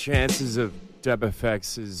think the chances of Dub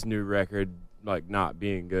FX's new record like not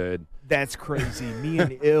being good?" That's crazy. Me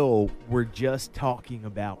and Ill were just talking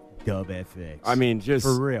about Dub FX. I mean, just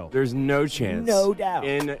for real. There's no chance, no doubt,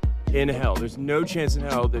 in hell. There's no chance in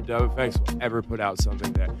hell that Dub FX will ever put out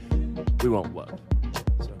something that we won't love.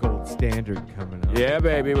 Gold standard coming up. Yeah,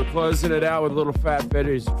 baby. We're closing it out with a little Fat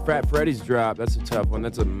Freddy's drop. That's a tough one.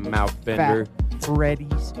 That's a mouth bender. Fat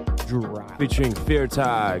Freddy's drop. Featuring Fear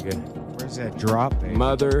Tag. Where's that drop, baby?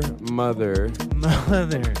 Mother is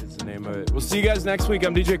the name of it. We'll see you guys next week.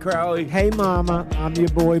 I'm DJ Crowley. Hey, mama. I'm your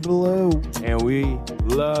boy Blue. And we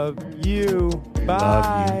love you. Bye.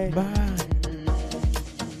 Love you. Bye.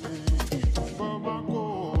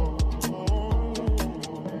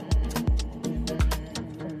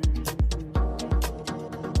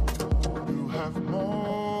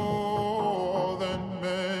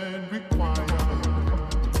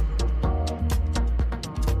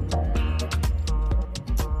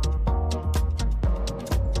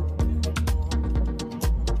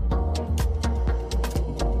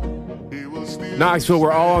 Knoxville,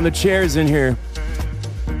 we're all on the chairs in here.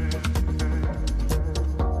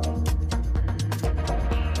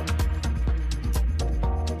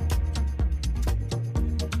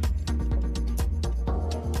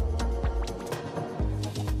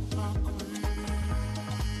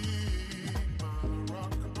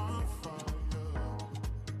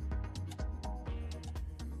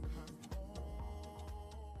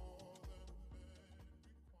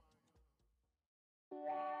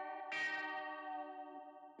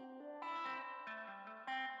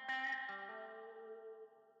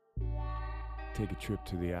 take a trip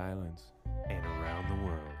to the islands and around the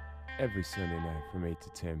world every Sunday night from 8 to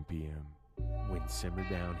 10 p.m. when Simmer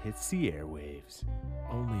Down hits the airwaves.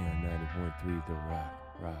 Only on 90.3 The Rock,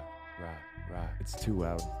 Rock, Rock, Rock. It's 2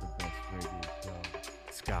 hours of the best radio show.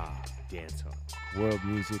 Ska, dancehall, world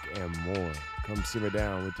music, and more. Come simmer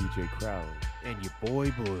down with DJ Crowley and your boy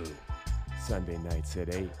Blue. Sunday nights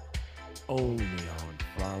at 8. Only on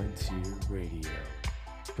Volunteer Radio.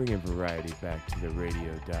 Bringing variety back to the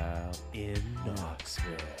radio dial in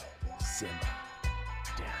Knoxville. Simmer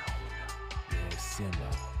down. Yeah, simmer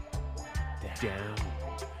down.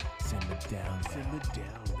 Simmer down. Simmer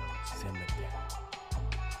down. Simmer down.